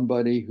to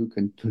somebody who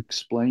can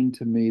explain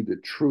to me the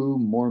true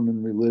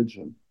Mormon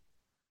religion.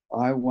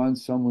 I want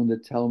someone to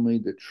tell me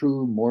the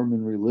true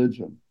Mormon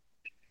religion.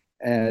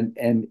 And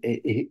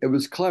it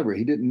was clever.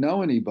 He didn't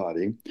know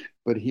anybody,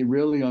 but he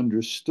really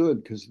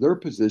understood, because their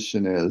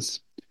position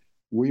is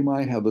we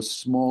might have a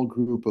small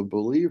group of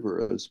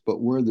believers, but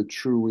we're the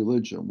true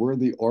religion. We're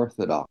the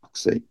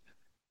orthodoxy.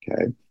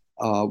 Okay.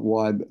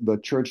 Why the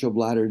Church of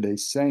Latter-day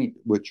Saint,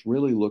 which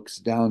really looks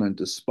down and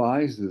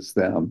despises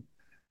them,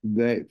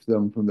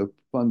 from the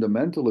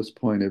fundamentalist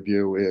point of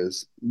view,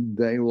 is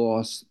they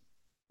lost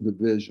the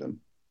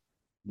vision.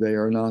 They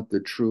are not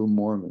the true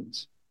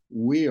Mormons.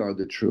 We are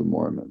the true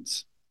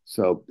Mormons.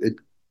 So it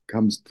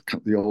comes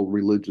to the old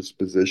religious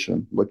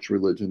position, which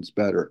religion's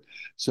better.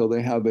 So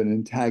they have an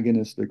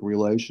antagonistic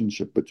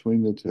relationship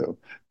between the two.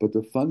 But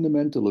the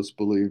fundamentalists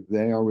believe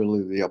they are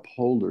really the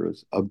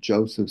upholders of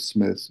Joseph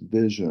Smith's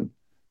vision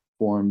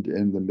formed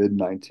in the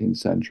mid-19th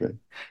century.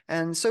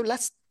 And so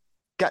let's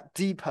get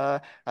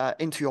deeper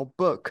into your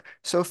book.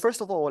 So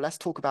first of all, let's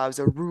talk about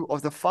the role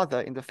of the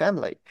father in the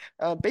family.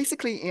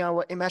 Basically, in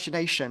our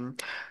imagination,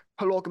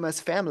 polygamous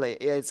family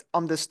is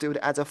understood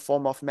as a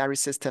form of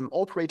marriage system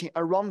operating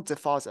around the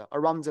father,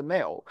 around the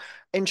male.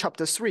 In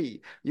chapter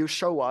 3, you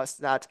show us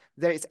that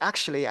there is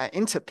actually an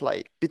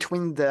interplay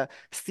between the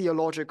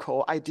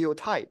theological ideal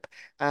type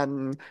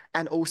and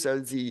also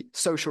the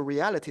social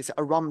realities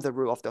around the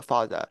role of the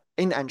father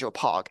in Angel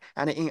Park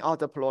and in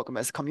other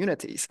polygamous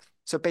communities.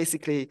 So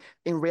basically,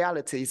 in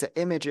reality, the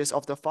images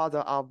of the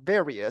father are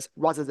various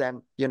rather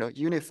than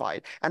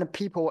unified, and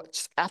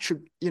people's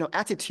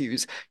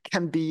attitudes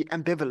can be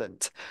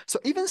ambivalent. So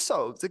even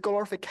so, the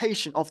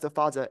glorification of the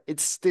father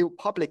is still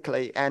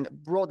publicly and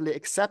broadly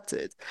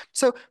accepted.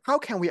 So how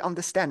can we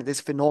understand this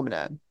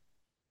phenomenon?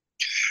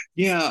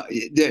 Yeah,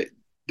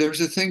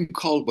 there's a thing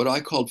called what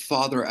I called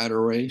father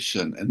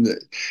adoration, and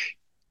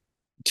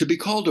to be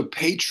called a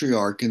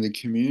patriarch in the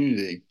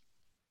community,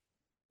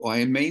 why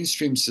in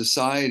mainstream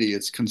society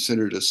it's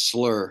considered a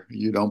slur.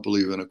 You don't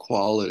believe in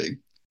equality.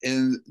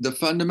 In the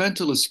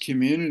fundamentalist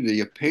community,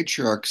 a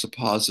patriarch's a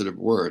positive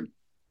word,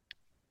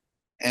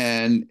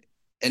 and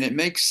it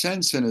makes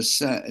sense in a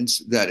sense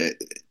that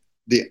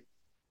the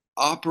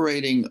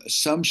operating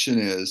assumption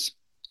is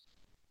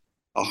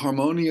a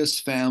harmonious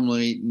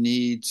family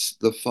needs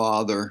the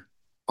father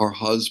or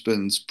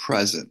husband's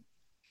present.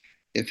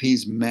 If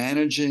he's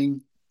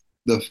managing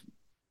the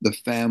the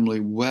family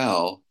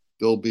well,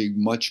 they'll be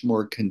much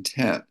more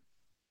content.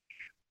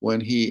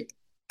 When he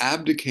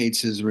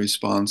abdicates his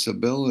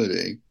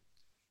responsibility,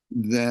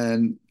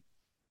 then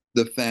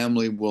the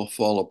family will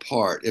fall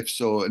apart. If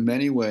so, in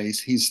many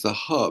ways, he's the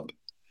hub,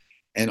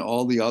 and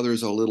all the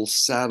others are little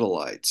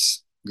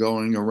satellites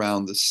going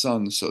around the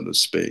sun, so to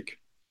speak.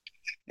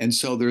 And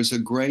so there's a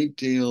great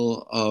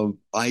deal of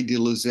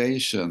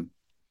idealization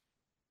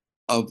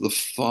of the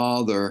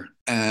father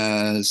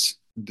as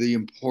the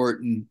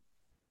important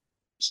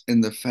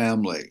in the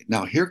family.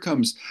 Now, here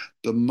comes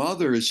the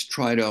mothers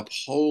try to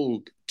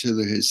uphold to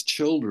his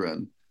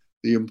children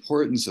the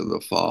importance of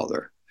the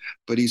father,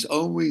 but he's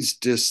always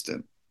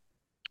distant.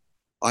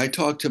 I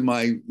talked to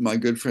my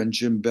good friend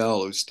Jim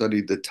Bell, who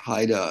studied the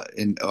Taita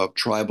in a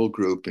tribal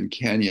group in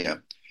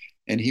Kenya,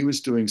 and he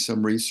was doing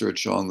some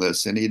research on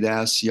this, and he'd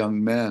ask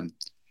young men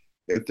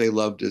if they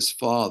loved his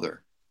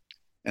father,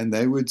 and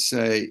they would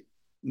say,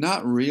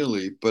 "Not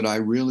really, but I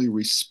really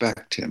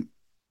respect him."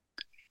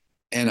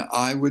 And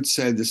I would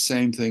say the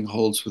same thing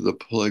holds for the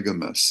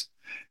polygamous.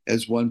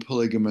 As one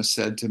polygamist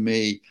said to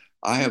me,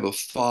 "I have a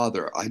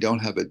father, I don't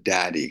have a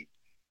daddy."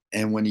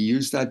 And when he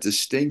used that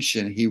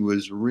distinction, he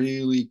was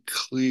really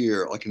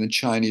clear. Like in the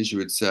Chinese, you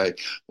would say,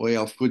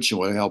 "Woyao fuchin,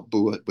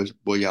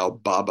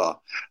 woyao baba."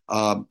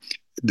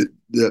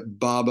 The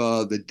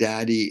baba, the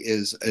daddy,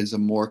 is a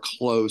more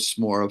close,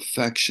 more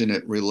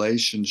affectionate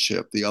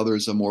relationship. The other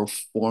is a more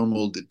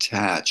formal,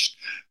 detached,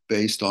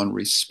 based on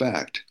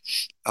respect.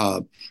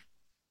 Uh,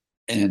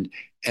 and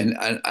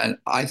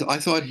I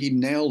thought he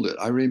nailed it.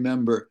 I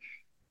remember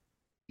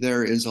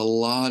there is a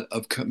lot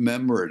of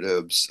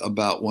commemoratives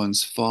about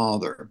one's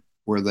father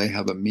where they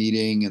have a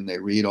meeting and they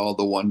read all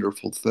the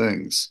wonderful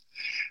things,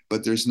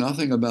 but there's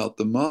nothing about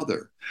the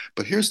mother.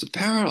 But here's the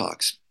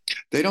paradox.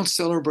 They don't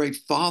celebrate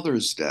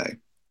Father's Day.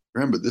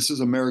 Remember, this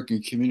is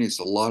American communities.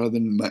 A lot of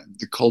them,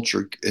 the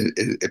culture,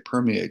 it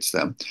permeates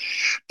them.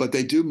 But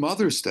they do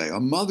Mother's Day.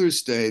 On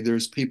Mother's Day,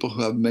 there's people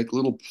who make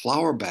little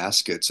flower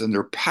baskets, and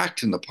they're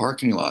packed in the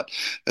parking lot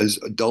as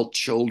adult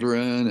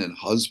children and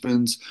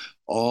husbands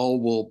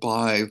all will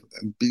buy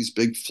these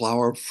big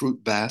flower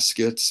fruit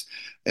baskets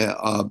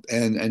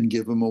and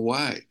give them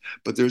away.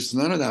 But there's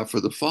none of that for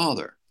the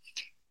father.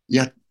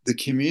 Yet the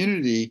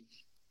community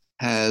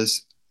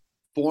has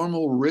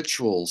formal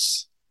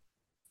rituals,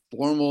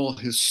 formal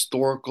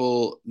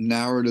historical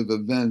narrative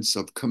events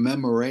of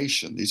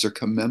commemoration. These are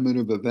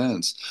commemorative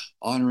events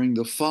honoring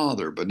the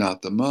father, but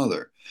not the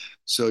mother.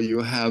 So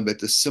you have at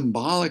the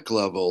symbolic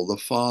level, the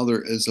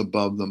father is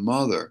above the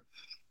mother,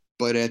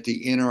 but at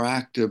the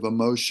interactive,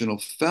 emotional,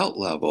 felt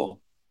level,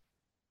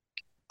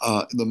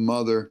 the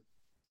mother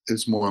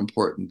is more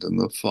important than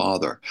the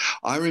father.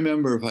 I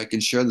remember, if I can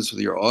share this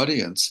with your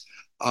audience,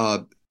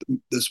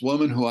 this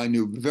woman who I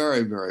knew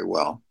very, very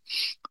well,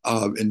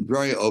 and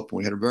very open.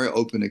 We had a very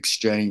open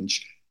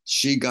exchange.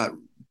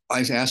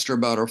 I asked her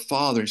about her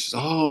father, and she says,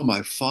 "Oh,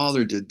 my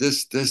father did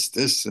this, this,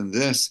 this, and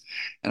this."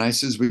 And I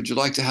says, "Would you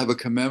like to have a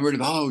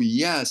commemorative?" "Oh,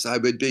 yes,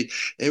 it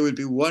would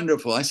be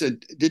wonderful." I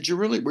said,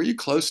 were you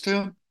close to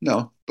him?"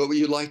 "No, but would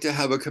you like to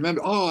have a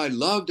commemorative?" "Oh, I'd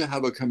love to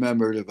have a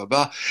commemorative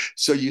about."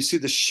 So you see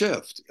the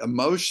shift,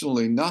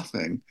 emotionally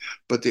nothing,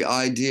 but the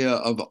idea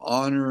of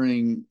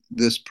honoring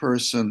this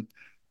person,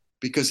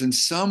 because in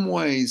some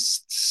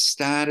ways,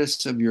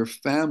 status of your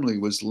family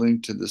was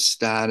linked to the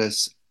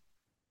status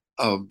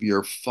of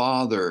your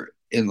father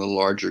in the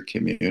larger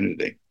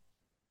community.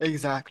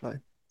 Exactly.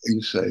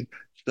 You say.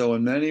 So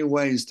in many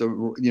ways,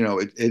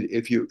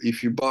 if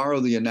you borrow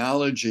the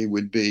analogy,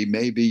 would be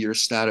maybe your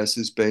status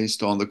is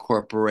based on the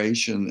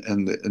corporation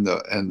and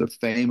the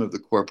fame of the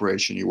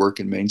corporation. You work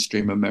in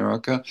mainstream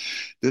America.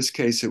 This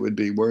case, it would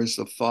be where's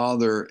the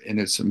father in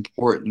its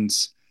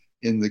importance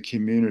in the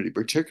community,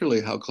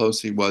 particularly how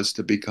close he was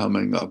to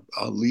becoming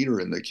a leader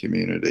in the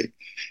community,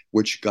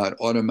 which got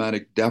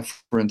automatic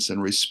deference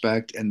and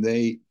respect, and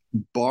they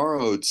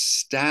borrowed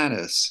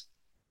status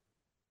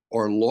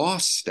or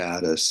lost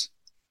status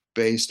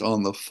based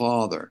on the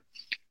father.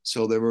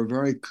 So they were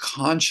very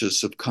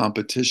conscious of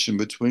competition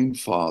between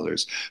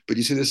fathers. But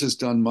you see, this is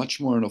done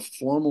much more in a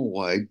formal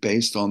way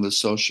based on the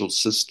social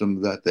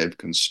system that they've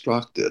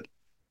constructed.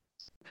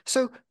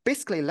 So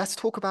basically, let's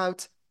talk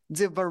about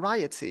the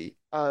variety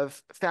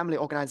of family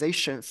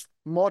organization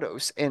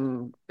models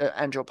in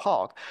Angel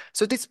Park.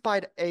 So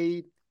despite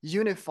a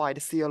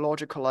unified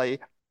theologically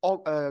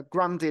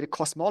grounded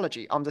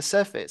cosmology on the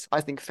surface,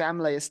 I think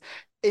families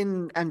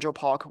in Angel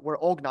Park were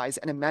organized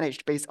and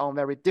managed based on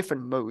very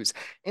different modes.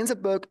 In the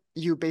book,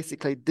 you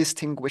basically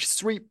distinguish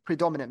three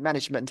predominant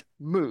management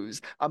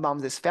modes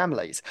among these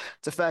families.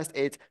 The first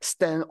is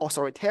stern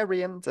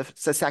authoritarian, the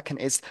second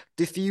is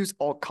diffuse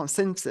or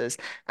consensus,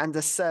 and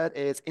the third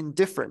is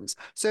indifference.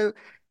 So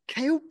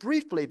can you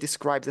briefly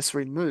describe the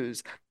three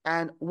modes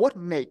and what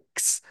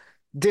makes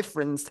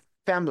different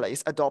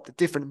families adopt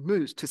different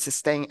modes to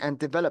sustain and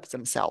develop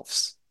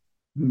themselves?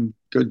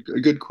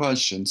 Good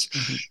questions.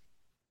 Mm-hmm.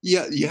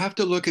 Yeah, you have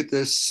to look at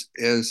this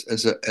as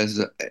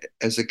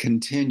a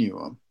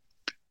continuum.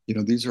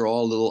 These are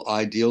all little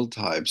ideal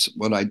types.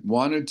 What I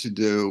wanted to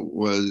do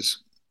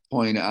was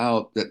point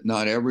out that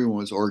not everyone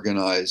was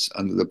organized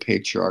under the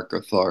patriarch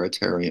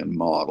authoritarian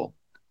model.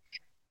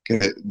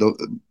 Okay,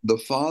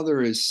 the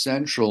father is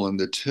central in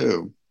the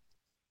two,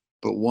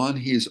 but one,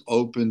 he's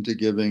open to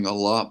giving a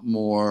lot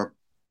more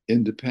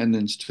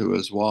independence to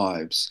his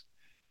wives.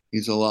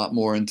 He's a lot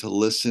more into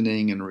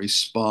listening and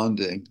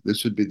responding.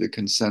 This would be the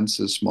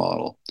consensus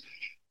model.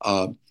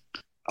 Uh,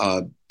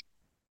 uh,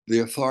 the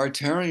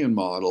authoritarian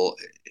model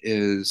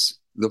is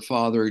the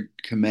father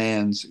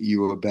commands,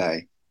 you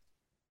obey.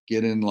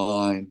 Get in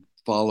line,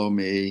 follow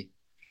me.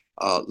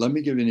 Let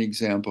me give you an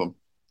example.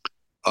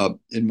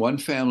 In one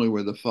family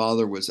where the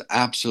father was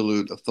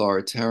absolute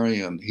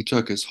authoritarian, he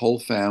took his whole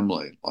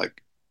family,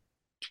 like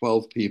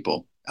 12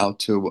 people, out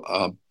to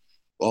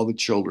all the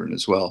children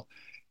as well,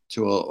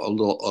 to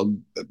a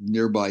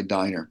nearby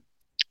diner.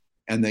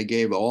 And they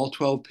gave all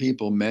 12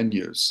 people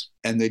menus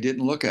and they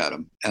didn't look at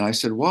them. And I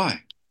said,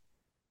 why?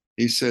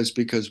 He says,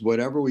 because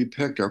whatever we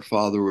picked, our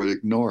father would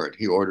ignore it.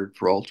 He ordered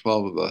for all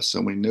 12 of us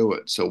and we knew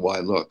it. So why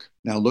look?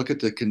 Now look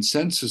at the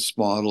consensus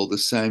model, the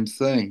same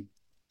thing.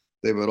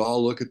 They would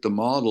all look at the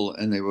model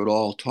and they would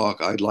all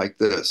talk, I'd like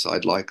this,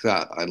 I'd like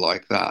that, I'd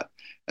like that.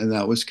 And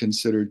that was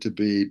considered to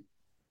be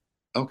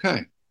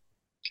okay.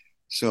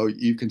 So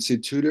you can see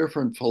two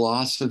different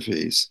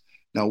philosophies.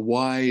 Now,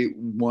 why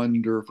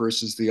one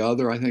versus the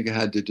other? I think it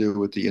had to do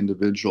with the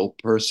individual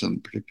person,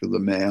 particularly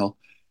the male,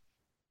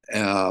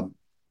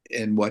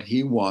 and what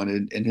he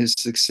wanted and his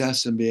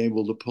success in being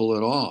able to pull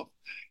it off.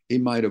 He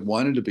might have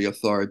wanted to be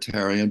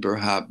authoritarian,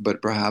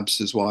 but perhaps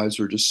his wives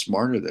were just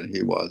smarter than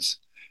he was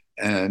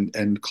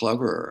and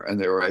cleverer, and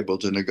they were able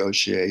to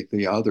negotiate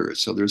the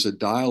others. So there's a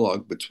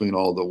dialogue between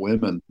all the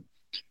women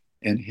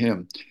and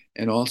him,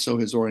 and also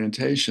his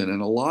orientation.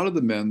 And a lot of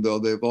the men, though,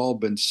 they've all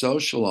been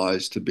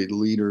socialized to be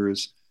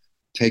leaders,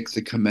 take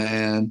the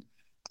command,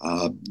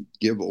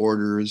 give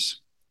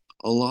orders.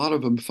 A lot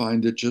of them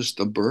find it just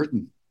a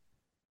burden,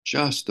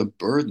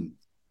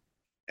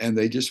 and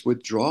they just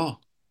withdraw.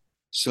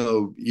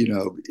 So,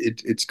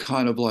 it's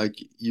kind of like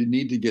you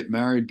need to get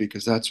married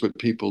because that's what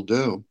people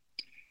do.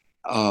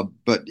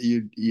 But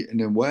you,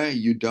 in a way,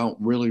 you don't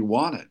really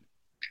want it.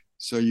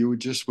 So you would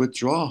just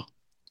withdraw.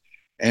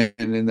 And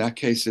in that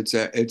case,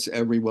 it's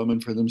every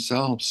woman for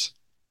themselves.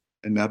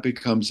 And that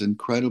becomes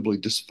incredibly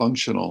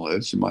dysfunctional,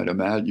 as you might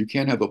imagine. You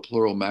can't have a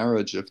plural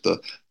marriage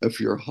if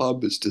your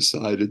hub has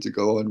decided to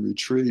go on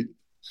retreat.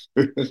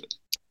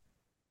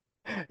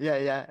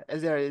 Yeah.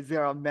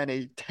 There are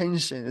many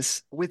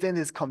tensions within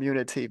this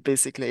community.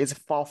 Basically, it's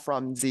far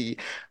from the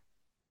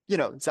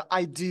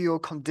ideal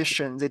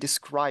condition they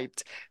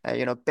described,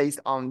 based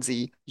on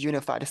the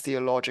unified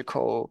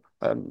theological,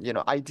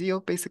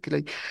 ideal,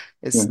 basically,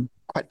 is Yeah.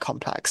 quite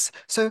complex.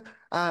 So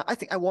I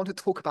think I want to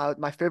talk about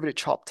my favorite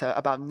chapter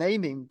about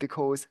naming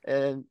because,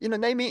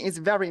 naming is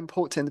very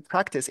important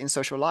practice in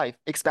social life,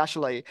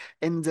 especially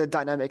in the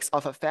dynamics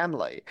of a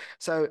family.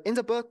 So in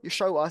the book, you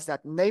show us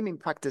that naming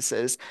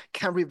practices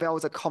can reveal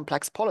the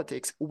complex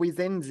politics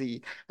within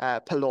the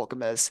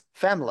polygamous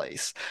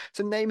families.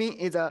 So naming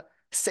is a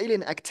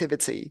salient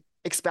activity,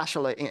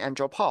 especially in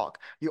Angel Park.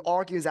 You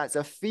argue that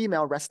the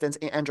female residents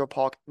in Angel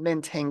Park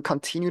maintain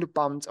continued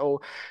bonds or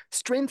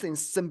strengthen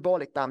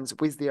symbolic bonds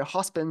with their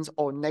husbands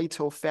or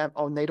natal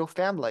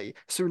family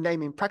through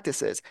naming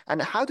practices.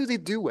 And how do they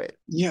do it?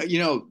 Yeah,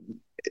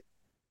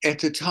 at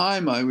the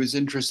time I was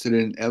interested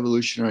in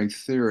evolutionary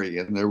theory,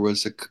 and I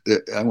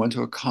went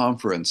to a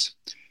conference,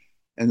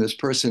 And this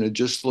person had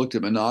just looked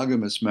at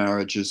monogamous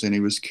marriages, and he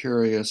was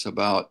curious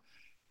about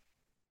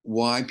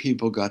why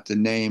people got the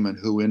name and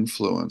who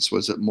influenced.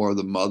 Was it more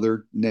the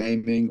mother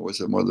naming?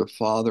 Was it more the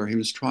father? He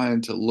was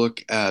trying to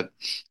look at,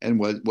 and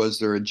was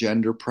there a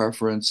gender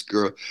preference?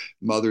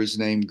 Mother's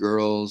name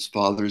girls,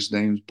 father's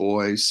names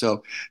boys.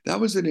 So that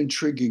was an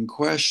intriguing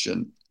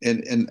question.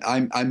 And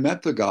I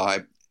met the guy,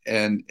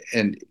 and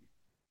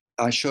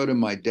I showed him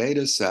my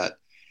data set.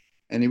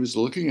 And he was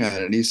looking at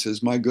it and he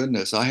says, my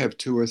goodness, I have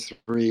 2 or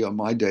 3 on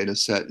my data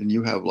set and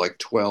you have like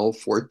 12,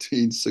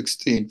 14,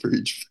 16 for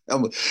each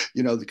family,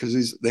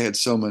 because they had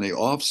so many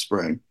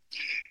offspring.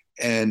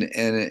 And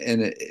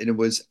it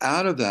was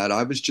out of that.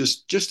 I was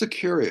just a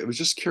curious, it was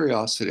just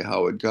curiosity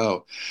how it would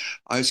go.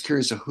 I was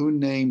curious of who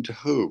named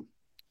who.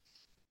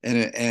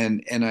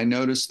 And I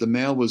noticed the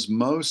male was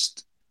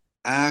most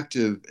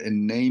active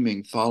in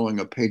naming following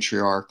a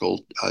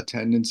patriarchal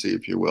tendency,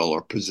 if you will,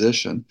 or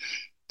position,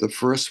 the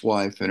first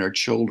wife and her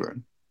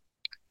children.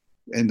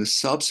 And the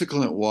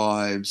subsequent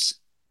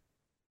wives,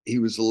 he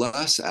was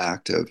less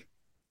active.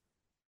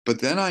 But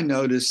then I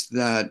noticed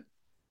that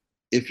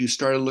if you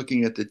started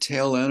looking at the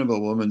tail end of a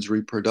woman's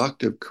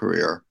reproductive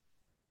career,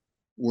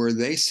 where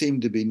they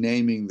seemed to be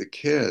naming the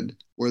kid,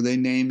 were they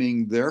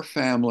naming their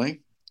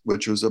family,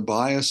 which was a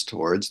bias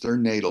towards their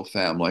natal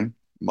family,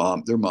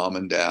 their mom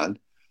and dad,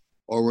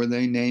 or were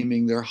they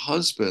naming their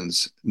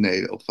husband's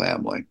natal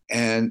family?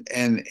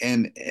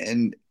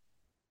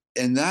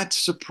 And that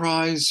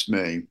surprised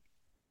me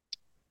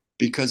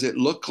because it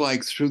looked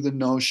like through the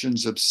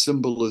notions of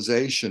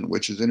symbolization,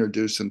 which is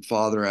introduced in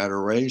Father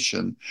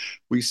Adoration,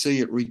 we see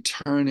it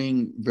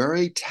returning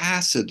very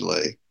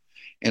tacitly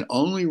and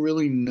only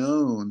really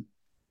known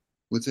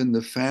within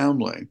the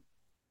family,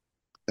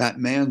 that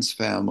man's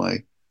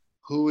family,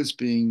 who is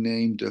being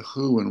named to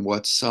who and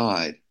what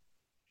side.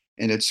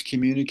 And it's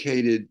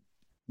communicated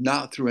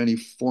not through any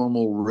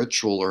formal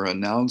ritual or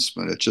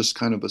announcement. It's just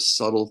kind of a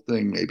subtle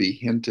thing, maybe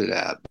hinted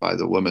at by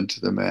the woman to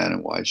the man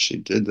and why she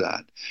did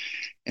that.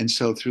 And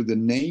so through the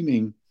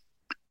naming,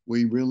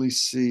 we really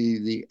see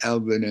the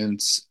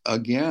evidence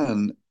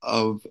again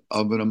of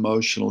an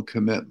emotional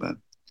commitment.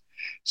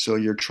 So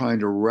you're trying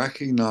to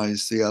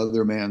recognize the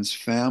other man's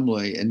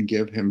family and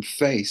give him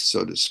face,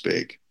 so to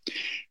speak.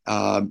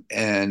 Or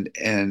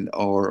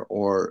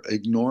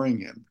ignoring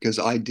him. Because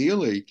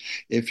ideally,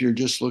 if you're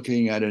just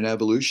looking at an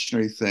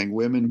evolutionary thing,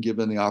 women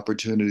given the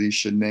opportunity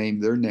should name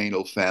their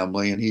natal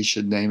family and he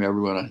should name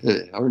everyone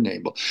her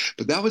name.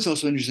 But that was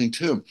also interesting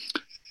too.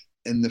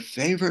 In the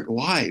favorite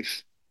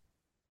wife,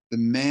 the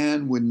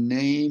man would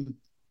name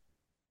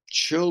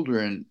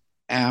children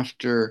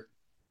after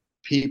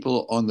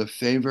people on the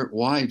favorite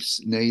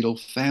wife's natal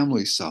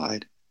family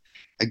side,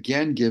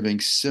 again giving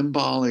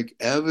symbolic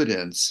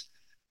evidence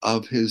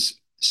of his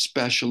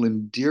special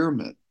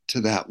endearment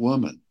to that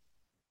woman.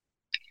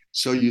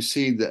 So you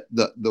see that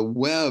the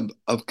web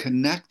of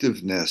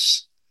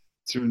connectiveness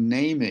through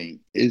naming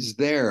is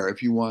there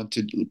if you want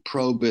to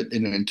probe it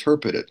and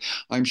interpret it.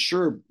 I'm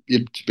sure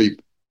to be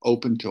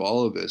open to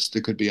all of this,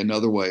 there could be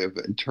another way of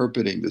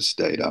interpreting this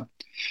data.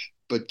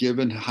 But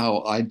given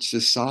how I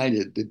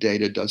decided the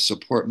data does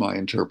support my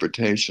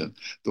interpretation,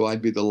 though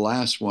I'd be the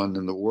last one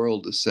in the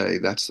world to say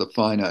that's the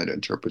finite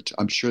interpretation,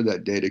 I'm sure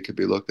that data could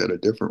be looked at a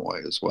different way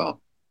as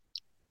well.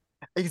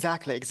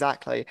 Exactly,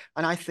 exactly.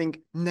 And I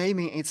think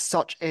naming is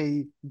such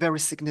a very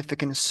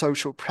significant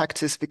social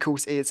practice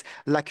because it's,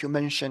 like you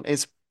mentioned,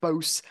 is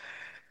both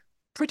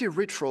pretty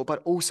ritual,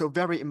 but also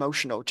very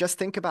emotional. Just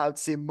think about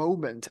the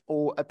moment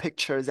or a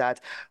picture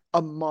that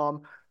a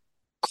mom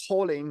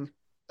calling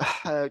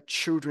her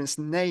children's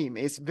name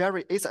is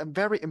a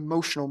very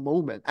emotional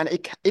moment, and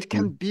it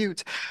can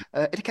build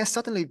it can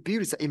certainly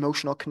build the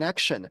emotional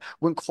connection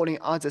when calling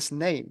others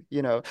name,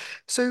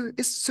 so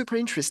it's super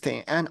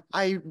interesting, and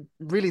I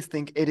really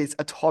think it is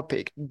a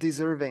topic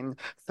deserving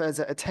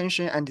further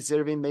attention and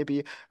deserving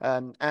maybe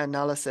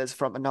analysis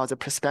from another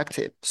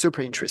perspective.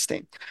 Super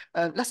interesting.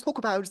 Let's talk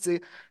about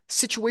the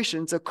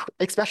situation,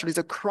 especially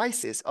the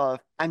crisis of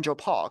Angel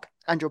Park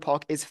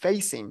is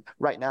facing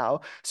right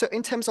now. So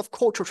in terms of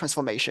cultural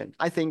transformation,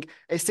 I think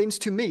it seems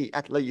to me,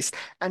 at least,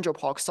 Angel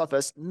Park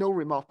suffers no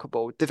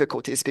remarkable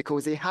difficulties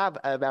because they have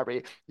a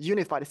very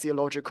unified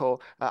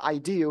theological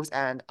ideals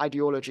and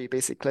ideology,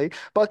 basically.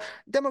 But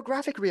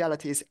demographic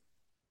realities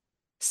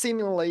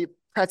seemingly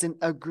present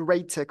a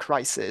greater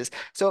crisis.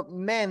 So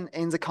men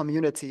in the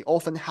community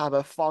often have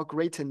a far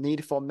greater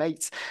need for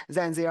mates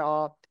than there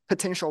are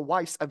potential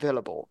wives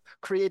available,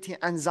 creating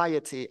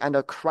anxiety and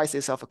a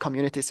crisis of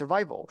community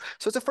survival.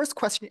 So the first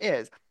question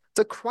is,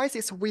 the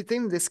crisis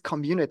within this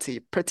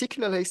community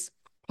particularly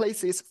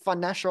places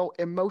financial,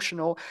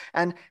 emotional,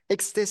 and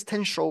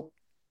existential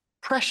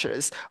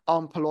pressures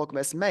on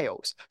polygamous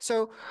males.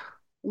 So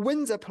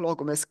when the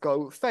polygamous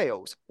goal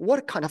fails,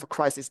 what kind of a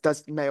crisis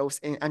does males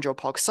in Angel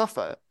Park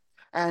suffer?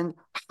 And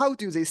how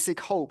do they seek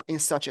hope in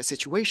such a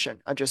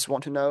situation? I just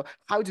want to know,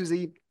 how do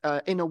they,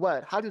 in a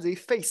word, how do they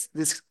face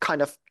this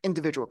kind of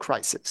individual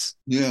crisis?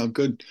 Yeah,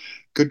 good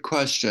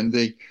question.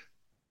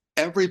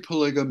 every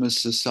polygamous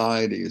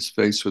society is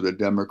faced with a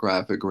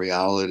demographic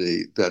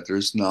reality that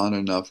there's not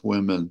enough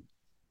women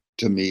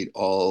to meet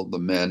all the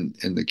men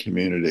in the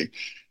community.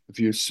 If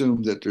you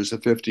assume that there's a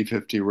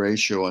 50-50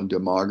 ratio on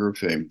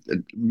demography,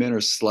 men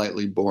are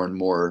slightly born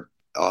more,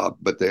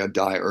 but they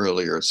die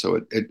earlier.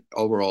 So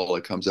overall,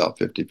 it comes out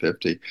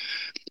 50-50.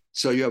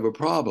 So you have a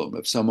problem.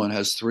 If someone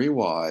has three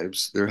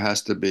wives, there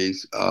has to be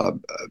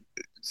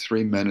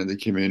three men in the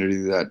community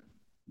that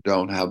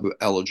don't have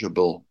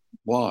eligible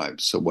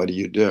wives. So what do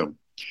you do?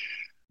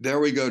 There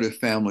we go to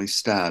family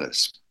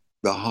status.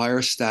 The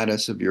higher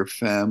status of your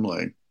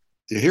family.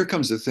 Here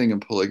comes the thing in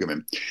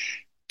polygamy.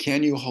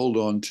 Can you hold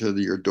on to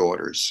your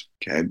daughters?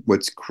 Okay.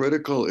 What's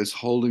critical is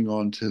holding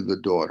on to the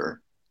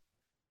daughter.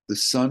 The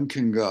son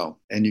can go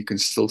and you can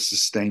still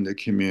sustain the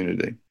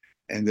community.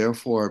 And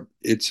therefore,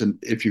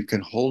 if you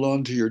can hold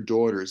on to your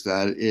daughters,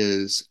 that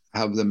is,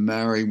 have them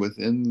marry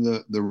within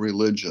the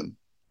religion,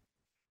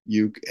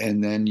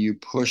 and then you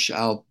push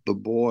out the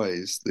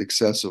boys, the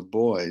excessive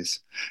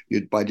boys,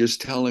 by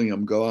just telling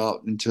them go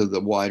out into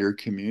the wider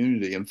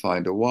community and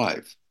find a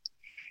wife,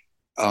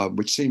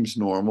 which seems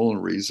normal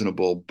and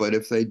reasonable. But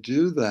if they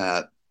do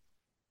that,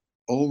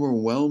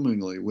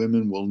 overwhelmingly,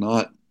 women will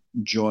not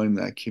join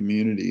that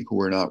community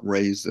who are not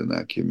raised in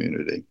that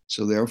community.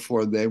 So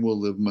therefore, they will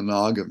live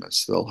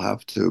monogamous. They'll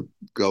have to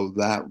go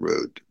that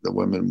route. The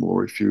women will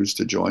refuse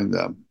to join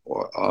them,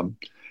 or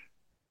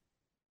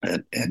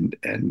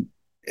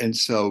and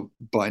so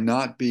by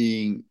not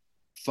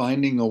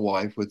finding a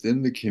wife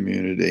within the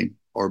community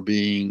or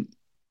being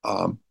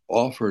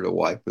offered a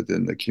wife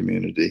within the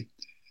community,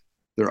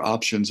 their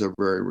options are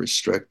very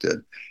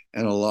restricted.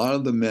 And a lot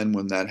of the men,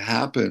 when that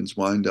happens,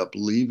 wind up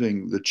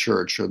leaving the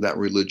church or that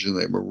religion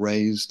they were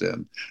raised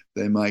in.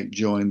 They might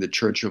join the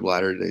Church of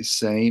Latter-day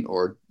Saint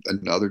or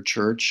another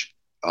church,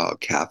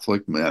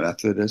 Catholic,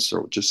 Methodist,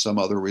 or just some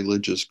other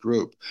religious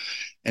group.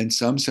 In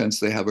some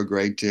sense, they have a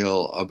great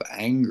deal of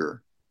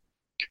anger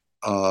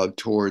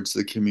towards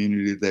the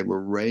community they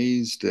were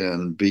raised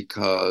in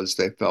because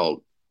they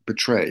felt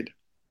betrayed.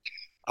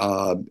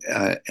 So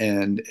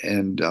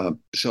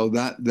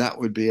that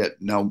would be it.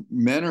 Now,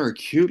 men are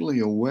acutely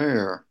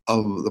aware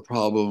of the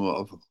problem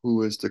of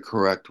who is the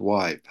correct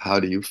wife. How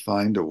do you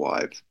find a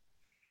wife?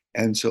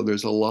 And so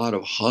there's a lot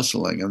of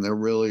hustling, and they're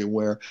really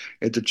aware.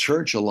 At the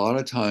church, a lot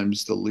of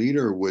times the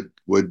leader would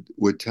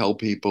tell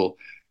people,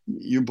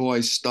 "You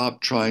boys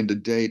stop trying to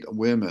date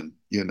women,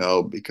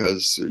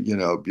 because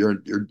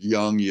you're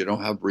young, you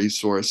don't have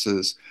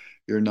resources."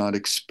 You're not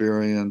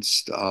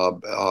experienced,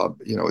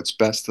 it's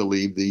best to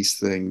leave these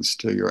things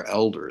to your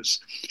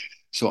elders.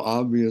 So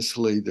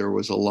obviously there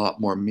was a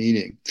lot more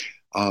meeting.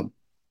 A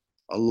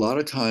lot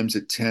of times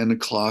at 10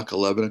 o'clock,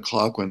 11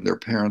 o'clock, when their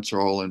parents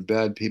are all in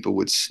bed, people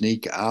would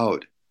sneak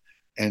out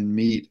and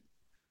meet.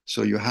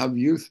 So you have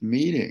youth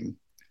meeting,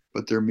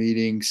 but they're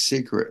meeting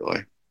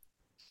secretly.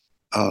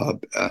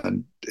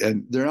 And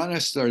they're not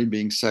necessarily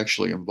being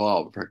sexually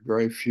involved. In fact,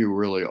 very few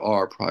really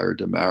are prior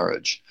to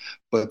marriage,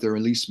 but they're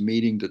at least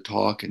meeting to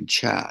talk and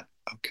chat.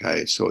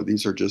 Okay, so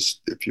these are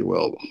just, if you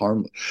will,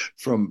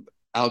 from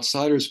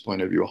outsiders'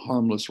 point of view, a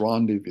harmless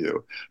rendezvous.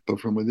 But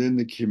from within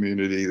the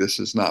community, this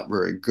is not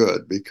very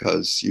good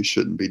because you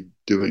shouldn't be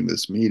doing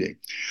this meeting.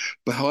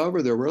 But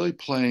however, they're really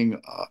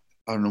playing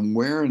an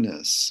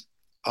awareness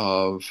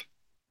of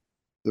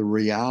the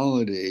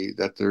reality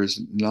that there's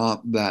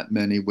not that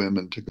many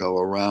women to go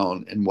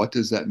around. And what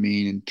does that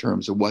mean in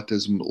terms of what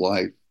does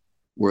life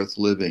worth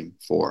living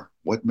for?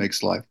 What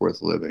makes life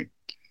worth living?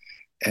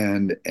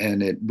 And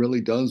it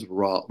really does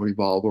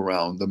revolve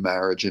around the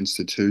marriage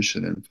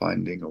institution and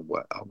finding a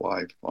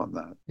wife on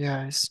that.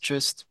 Yeah, it's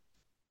just,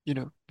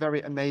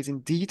 very amazing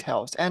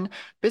details. And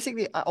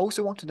basically, I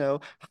also want to know,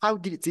 how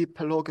did the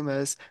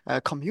polygamous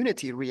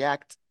community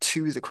react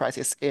to the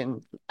crisis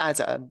as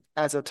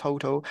a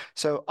total?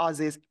 So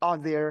are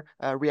their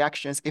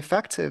reactions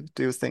effective,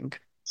 do you think?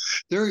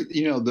 A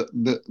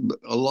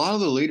lot of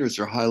the leaders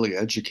are highly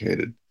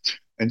educated.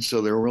 And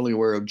so they're really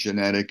aware of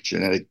genetic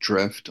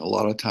drift. A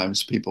lot of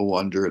times people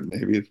wonder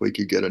maybe if we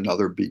could get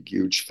another big,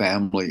 huge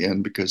family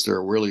in, because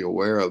they're really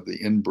aware of the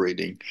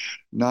inbreeding,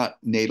 not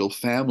natal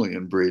family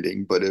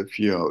inbreeding, but if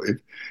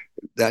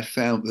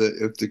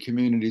the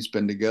community's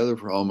been together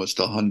for almost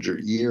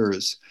 100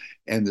 years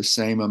and the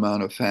same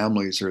amount of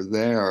families are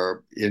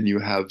there, and you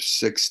have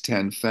 6,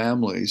 10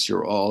 families,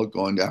 you're all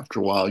going to, after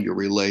a while, you're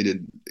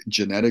related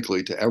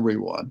genetically to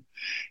everyone.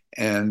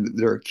 And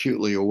they're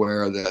acutely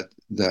aware that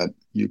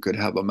you could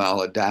have a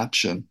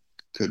maladaptation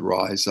could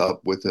rise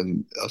up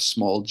within a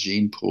small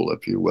gene pool,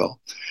 if you will.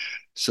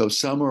 So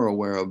some are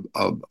aware of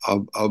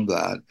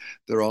that.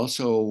 They're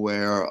also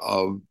aware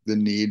of the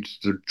need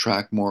to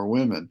attract more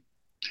women.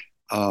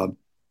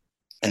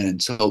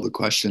 And so the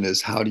question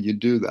is, how do you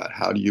do that?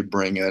 How do you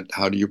bring it?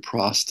 How do you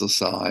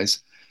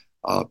proselytize?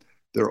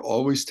 They're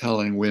always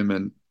telling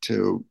women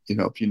to,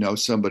 if you know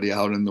somebody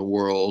out in the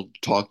world,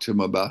 talk to them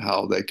about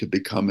how they could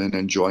come in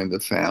and join the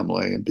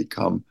family and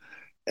become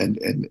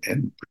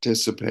and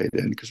participate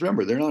in, because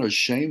remember, they're not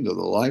ashamed of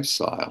the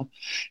lifestyle,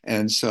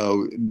 and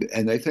so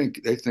and they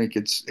think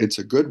it's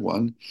a good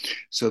one,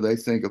 so they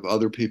think if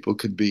other people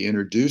could be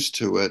introduced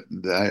to it,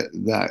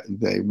 that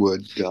they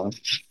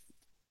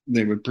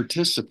would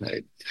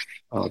participate,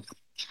 uh,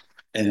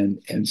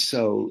 and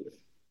so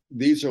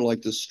these are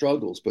like the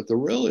struggles, but the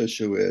real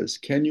issue is,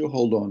 can you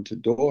hold on to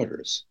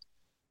daughters?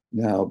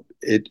 Now,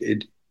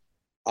 it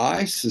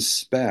I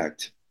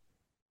suspect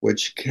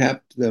which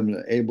kept them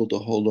able to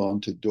hold on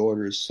to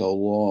daughters so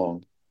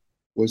long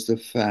was the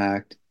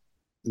fact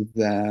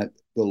that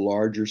the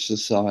larger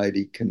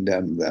society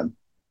condemned them.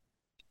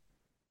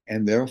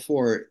 And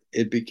therefore,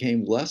 it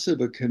became less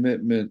of a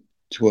commitment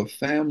to a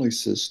family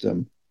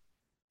system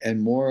and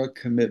more a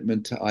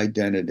commitment to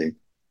identity,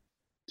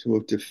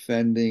 to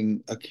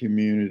defending a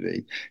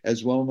community.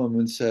 As one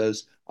woman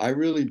says, I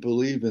really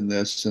believe in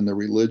this in the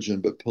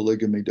religion, but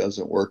polygamy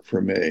doesn't work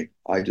for me.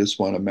 I just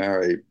want to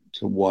marry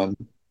to one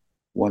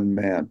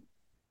man.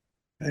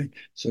 Okay?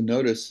 So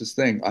notice this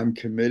thing. I'm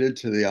committed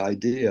to the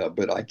idea,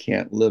 but I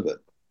can't live it.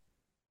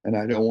 And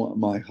I don't want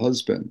my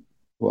husband,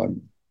 who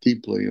I'm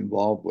deeply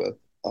involved with,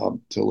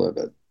 to live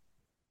it.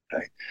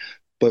 Okay?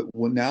 But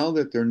now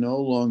that they're no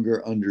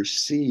longer under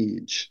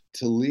siege,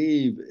 to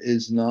leave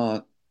is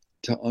not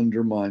to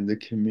undermine the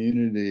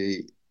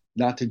community,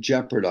 not to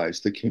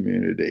jeopardize the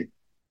community.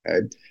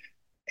 Okay?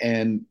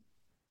 And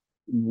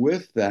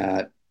with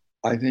that,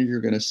 I think you're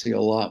going to see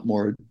a lot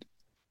more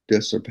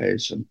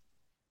dissipation.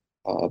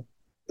 Uh,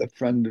 a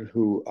friend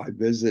who I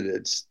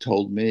visited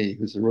told me,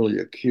 who's really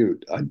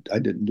acute. I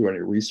didn't do any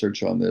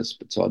research on this,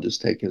 but so I'll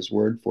just take his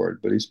word for it.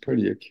 But he's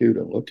pretty acute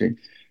at looking.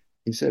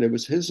 He said it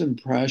was his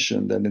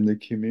impression that in the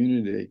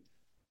community,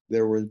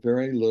 there was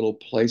very little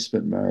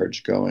placement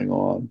marriage going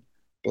on,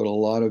 but a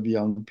lot of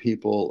young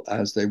people,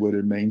 as they would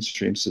in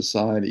mainstream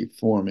society,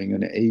 forming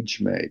an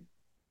age mate.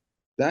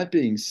 That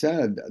being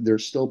said,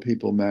 there's still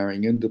people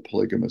marrying into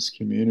polygamous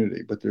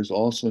community, but there's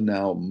also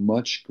now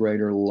much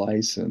greater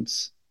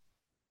license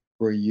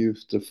for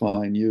youth to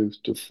find youth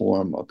to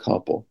form a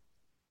couple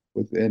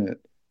within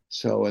it.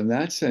 So in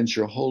that sense,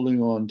 you're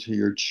holding on to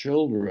your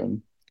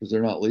children because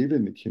they're not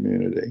leaving the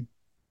community,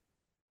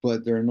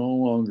 but they're no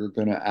longer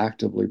going to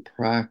actively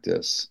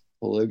practice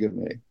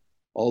polygamy,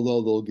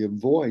 although they'll give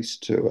voice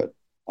to it.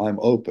 I'm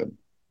open.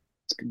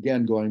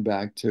 Again, going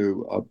back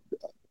to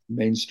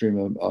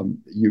mainstream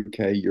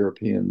UK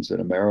Europeans and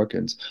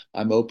Americans,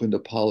 I'm open to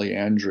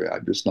polyandry.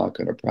 I'm just not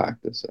going to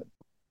practice it.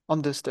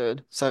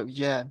 Understood. So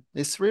yeah,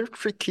 it's a really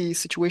tricky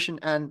situation,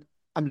 and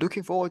I'm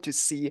looking forward to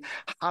see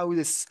how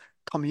this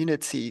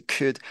community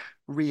could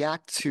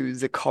react to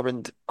the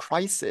current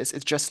crisis.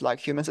 It's just like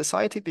human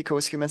society,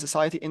 because human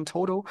society in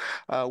total,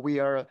 we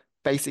are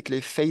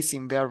basically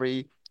facing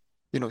very,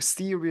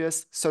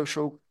 serious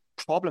social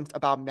problems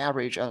about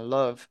marriage and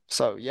love.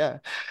 So yeah.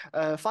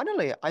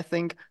 Finally, I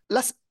think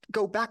let's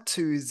go back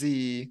to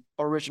the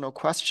original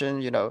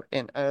question,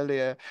 in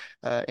earlier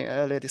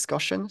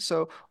discussion.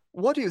 So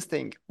what do you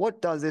think?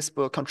 What does this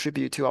book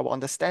contribute to our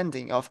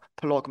understanding of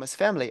polygamous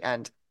family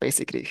and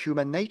basically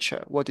human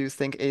nature? What do you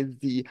think is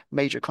the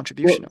major Well,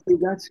 contribution? see,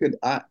 that's good.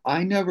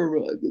 I never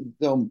really,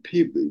 though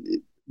people,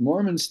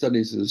 Mormon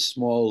studies is a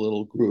small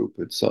little group.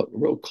 It's a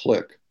real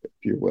clique, if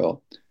you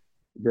will,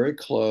 very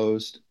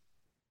closed,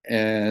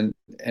 and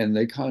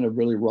they kind of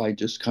really write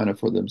just kind of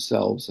for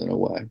themselves in a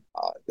way.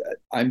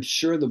 I'm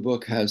sure the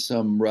book has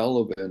some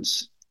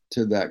relevance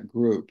to that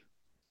group,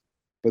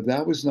 but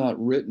that was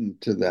not written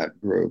to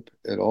that group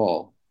at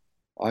all.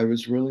 I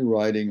was really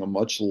writing a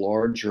much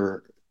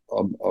larger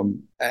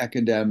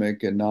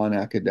academic and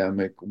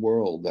non-academic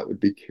world that would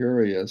be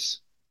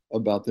curious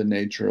about the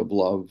nature of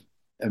love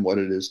and what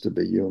it is to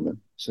be human.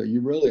 So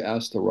you really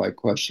asked the right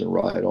question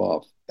right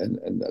off,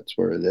 and that's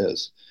where it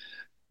is.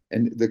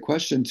 And the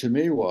question to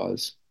me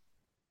was,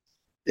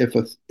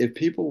 if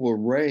people were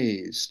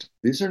raised,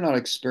 these are not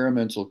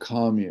experimental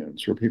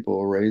communes where people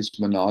are raised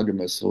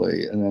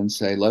monogamously and then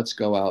say, let's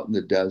go out in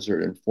the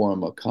desert and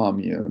form a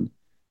commune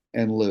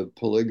and live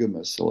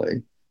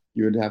polygamously.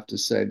 You would have to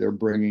say they're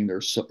bringing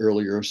their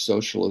earlier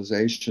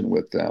socialization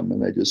with them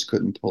and they just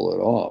couldn't pull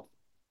it off.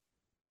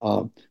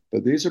 Uh,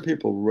 but these are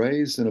people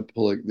raised in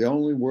the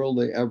only world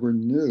they ever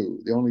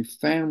knew, the only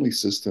family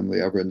system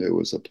they ever knew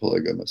was a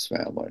polygamous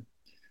family.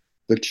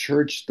 The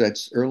church,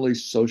 that's early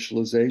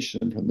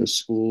socialization from the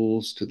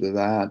schools to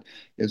that,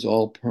 is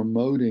all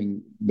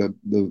promoting the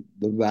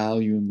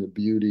value and the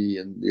beauty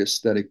and the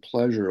aesthetic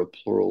pleasure of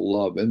plural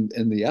love and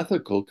the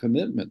ethical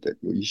commitment that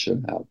we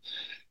should have.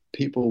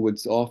 People would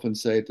often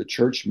say at the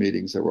church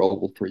meetings that were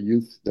open for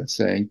youth, that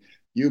saying,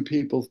 you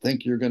people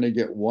think you're going to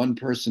get one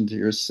person to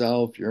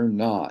yourself, you're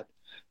not.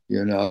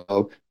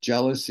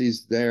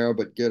 Jealousy's there,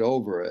 but get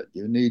over it.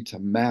 You need to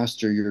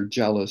master your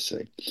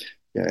jealousy.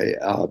 Okay.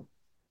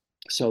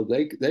 So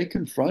they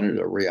confronted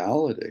a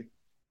reality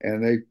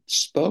and they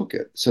spoke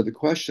it. So the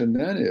question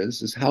then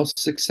is how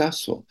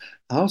successful?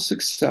 How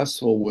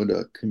successful would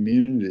a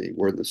community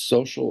where the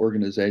social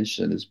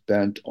organization is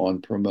bent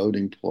on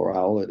promoting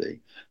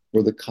plurality,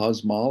 where the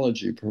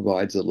cosmology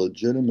provides a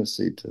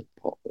legitimacy to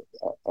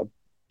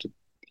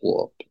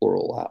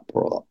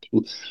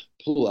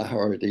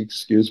plurality,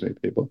 excuse me,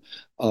 people.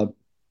 Uh,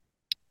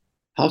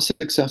 how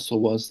successful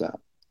was that?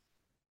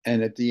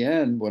 And at the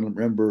end,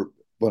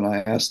 when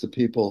I asked the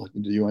people,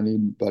 do you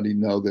anybody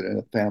know that in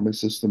a family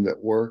system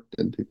that worked?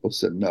 And people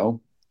said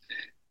no.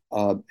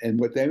 And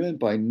what they meant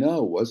by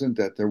no wasn't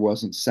that there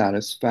wasn't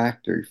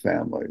satisfactory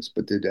families,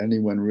 but did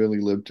anyone really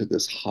live to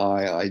this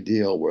high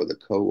ideal where the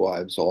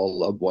co-wives all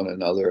love one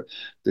another,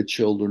 the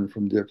children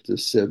from different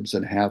sibs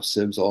and half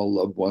sibs all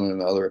love one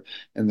another,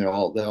 and they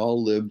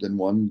all lived in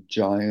one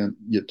giant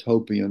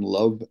utopian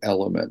love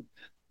element?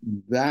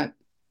 That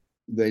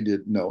they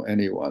didn't know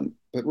anyone.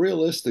 But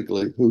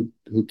realistically, who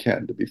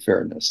can, to be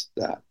fairness,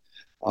 that.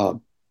 Uh,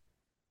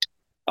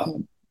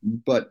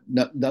 but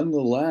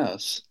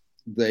nonetheless,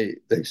 they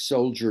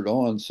soldiered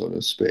on, so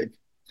to speak,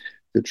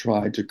 to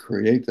try to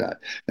create that.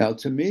 Now,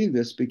 to me,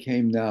 this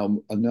became now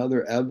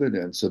another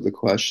evidence of the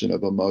question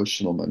of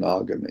emotional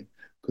monogamy.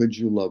 Could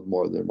you love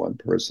more than one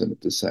person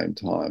at the same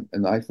time?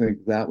 And I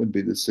think that would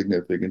be the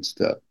significant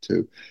step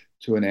to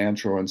an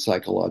antro and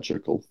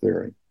psychological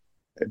theory.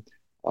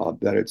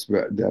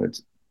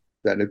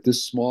 That if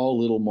this small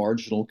little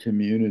marginal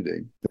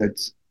community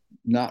that's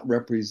not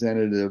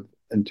representative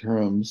in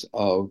terms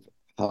of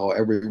how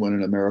everyone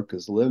in America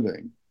is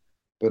living,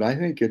 but I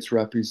think it's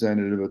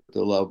representative at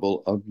the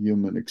level of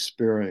human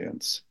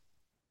experience,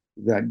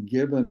 that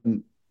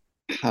given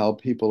how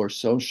people are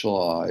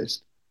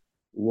socialized,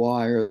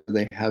 why are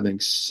they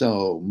having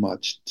so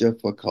much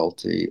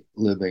difficulty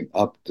living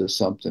up to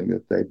something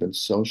that they've been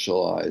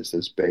socialized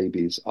as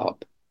babies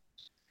up?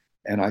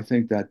 And I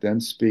think that then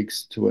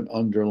speaks to an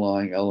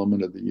underlying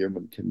element of the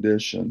human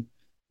condition,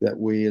 that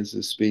we as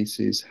a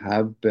species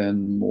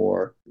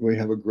we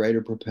have a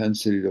greater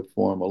propensity to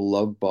form a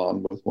love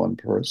bond with one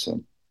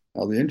person.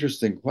 Now, the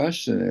interesting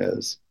question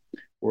is,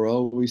 we're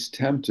always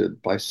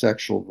tempted by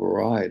sexual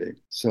variety.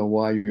 So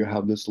while you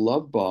have this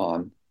love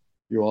bond,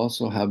 you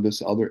also have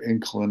this other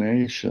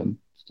inclination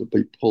to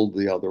be pulled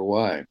the other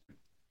way.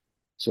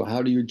 So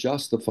how do you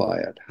justify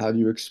it? How do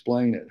you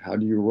explain it? How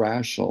do you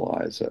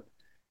rationalize it?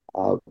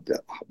 Uh,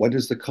 what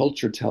does the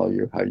culture tell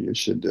you how you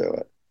should do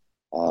it?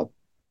 Uh,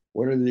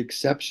 what are the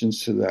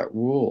exceptions to that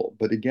rule?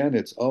 But again,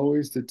 it's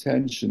always the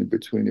tension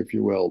between, if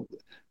you will,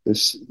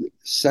 this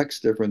sex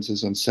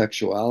differences and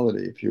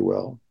sexuality, if you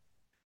will.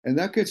 And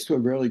that gets to a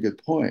really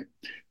good point,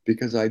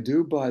 because I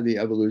do buy the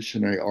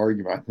evolutionary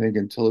argument. I think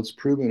until it's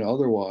proven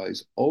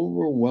otherwise,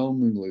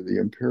 overwhelmingly the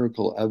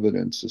empirical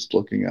evidence is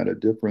looking at a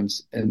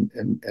difference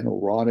in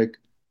erotic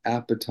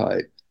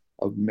appetite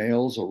of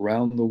males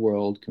around the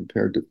world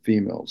compared to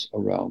females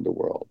around the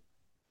world.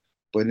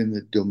 But in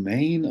the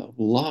domain of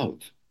love,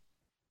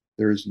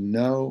 there is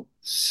no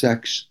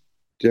sex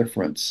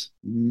difference.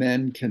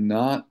 Men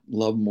cannot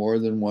love more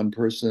than one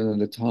person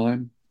at a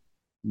time,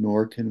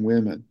 nor can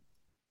women.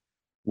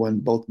 When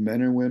both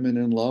men and women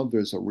in love,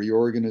 there's a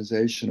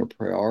reorganization of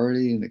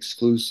priority and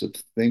exclusive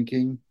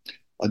thinking,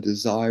 a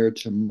desire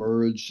to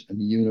merge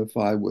and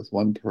unify with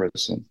one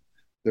person.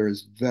 There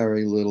is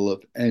very little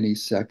of any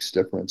sex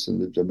difference in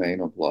the domain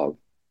of love.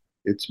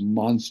 It's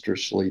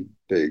monstrously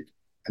big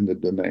in the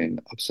domain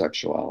of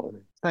sexuality.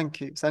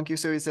 Thank you. Thank you.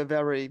 So it's a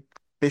very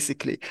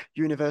basically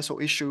universal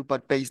issue,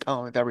 but based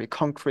on a very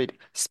concrete,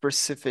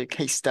 specific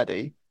case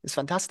study. It's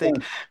fantastic.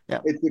 Yeah.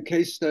 It's a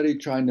case study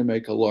trying to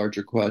make a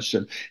larger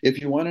question. If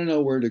you want to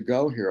know where to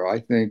go here, I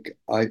think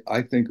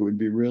it would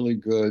be really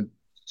good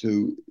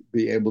to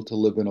be able to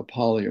live in a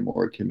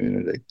polyamor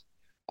community.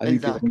 I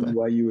think the only Exactly.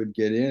 way you would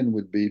get in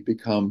would be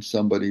become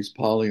somebody's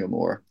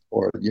polyamor,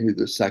 or you're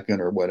the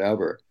second or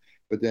whatever.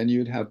 But then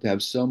you'd have to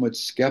have so much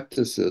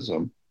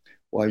skepticism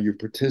while you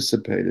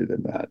participated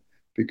in that.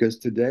 Because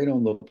to date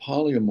on the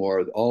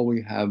polyamor, all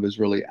we have is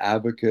really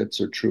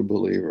advocates or true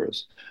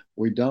believers.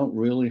 We don't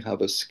really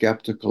have a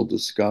skeptical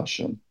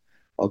discussion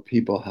of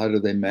people. How do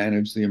they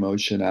manage the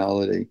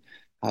emotionality?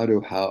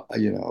 And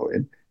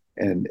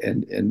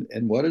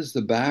what is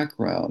the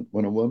background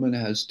when a woman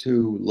has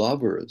two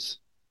lovers?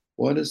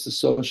 What is the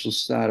social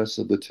status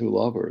of the two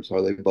lovers?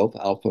 Are they both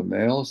alpha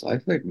males? I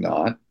think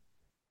not.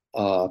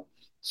 Uh,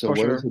 so For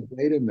what does sure. a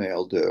beta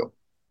male do?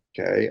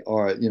 Okay,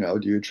 or do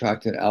you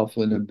attract an alpha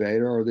and a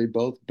beta, or are they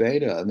both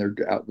beta and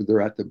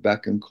they're at the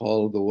beck and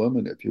call of the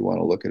woman, if you want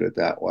to look at it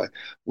that way?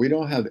 We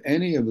don't have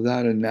any of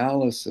that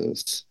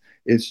analysis.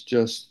 It's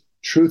just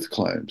truth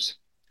claims.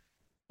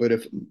 But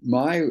if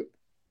my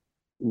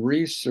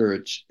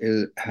research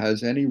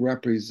has any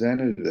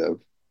representative,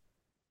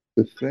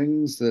 the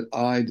things that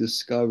I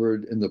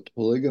discovered in the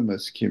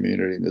polygamous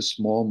community, in the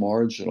small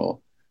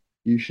marginal,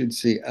 you should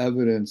see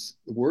evidence.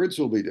 The words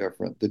will be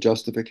different, the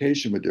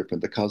justification will be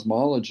different, the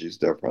cosmology is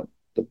different,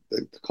 the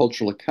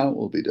cultural account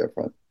will be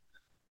different.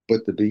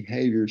 but the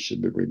behavior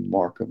should be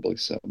remarkably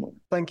similar.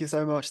 Thank you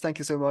so much. Thank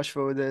you so much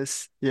for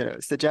this,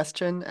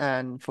 suggestion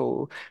and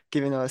for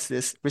giving us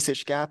this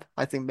research gap.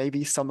 I think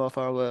maybe some of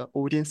our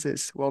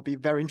audiences will be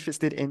very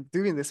interested in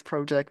doing this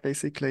project,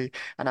 basically,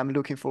 and I'm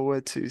looking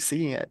forward to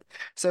seeing it.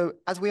 So,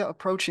 as we are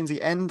approaching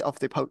the end of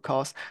the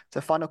podcast,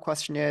 the final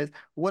question is,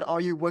 what are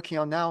you working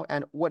on now,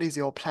 and what is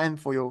your plan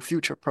for your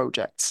future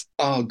projects?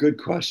 Oh,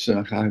 good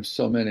question. I have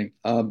so many.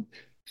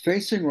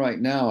 Facing right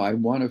now, I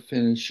want to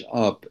finish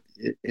up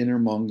Inner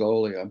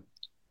Mongolia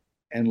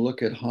and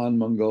look at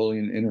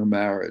Han-Mongolian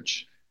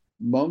intermarriage.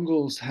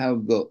 Mongols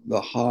have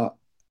the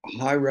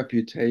high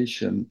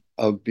reputation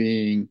of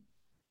being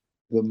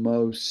the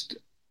most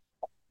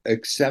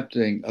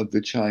accepting of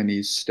the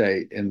Chinese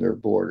state in their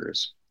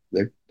borders.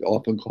 They're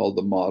often called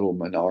the model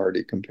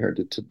minority compared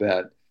to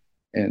Tibet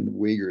and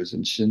Uyghurs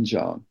in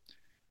Xinjiang.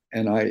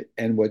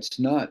 And what's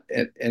not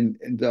and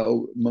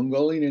though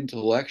Mongolian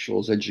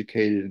intellectuals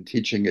educated and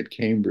teaching at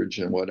Cambridge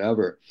and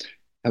whatever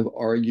have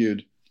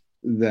argued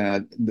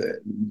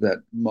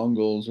that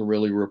Mongols are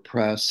really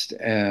repressed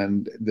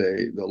and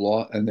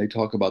they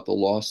talk about the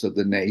loss of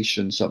the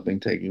nation, something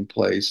taking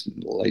place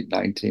in the late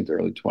 19th,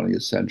 early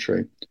 20th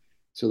century.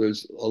 So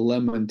there's a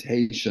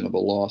lamentation of a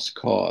lost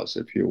cause,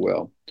 if you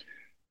will.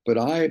 But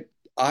I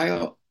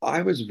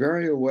was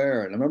very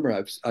aware, and I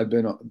remember I've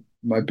been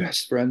my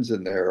best friends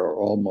in there are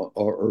all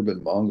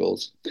urban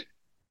Mongols.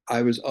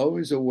 I was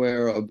always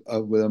aware of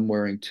them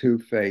wearing two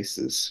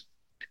faces.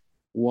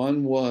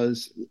 One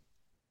was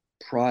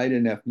pride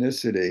in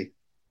ethnicity.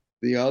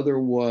 The other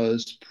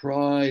was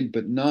pride,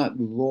 but not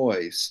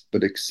voice,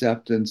 but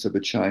acceptance of a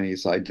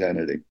Chinese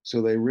identity.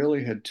 So they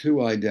really had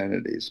two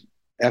identities.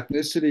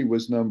 Ethnicity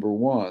was number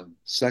one.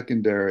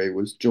 Secondary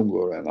was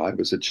Zhongguoren. I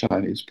was a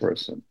Chinese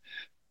person.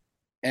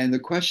 And the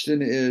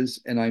question is,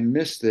 and I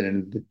missed it,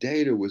 and the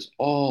data was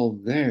all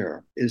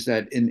there, is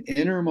that in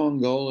Inner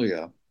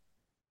Mongolia,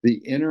 the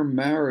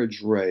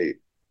intermarriage rate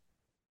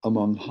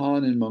among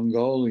Han and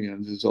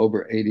Mongolians is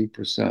over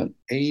 80%.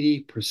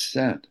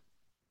 80%.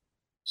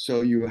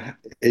 So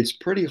it's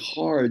pretty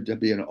hard to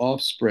be an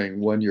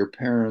offspring when your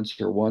parents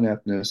are one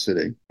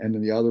ethnicity and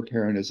then the other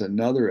parent is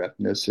another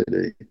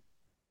ethnicity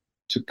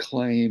to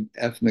claim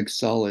ethnic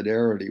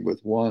solidarity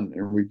with one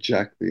and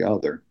reject the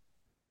other.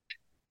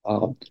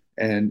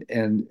 And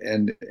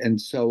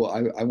so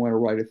I want to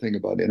write a thing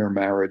about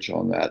intermarriage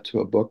on that, to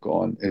a book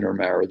on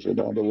intermarriage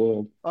around the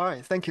world. All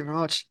right, thank you very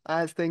much.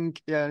 I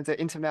think the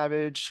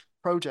intermarriage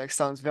project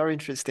sounds very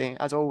interesting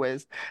as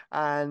always.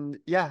 And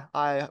yeah,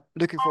 I'm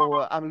looking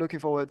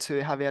forward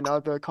to having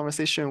another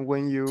conversation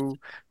when you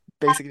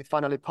basically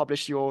finally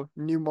publish your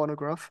new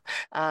monograph.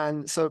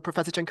 And so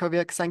Professor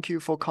Jankowiak, thank you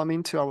for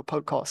coming to our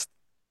podcast.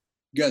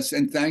 Yes,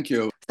 and thank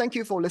you. Thank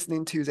you for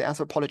listening to the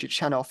Anthropology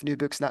channel of New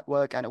Books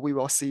Network, and we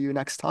will see you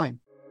next time.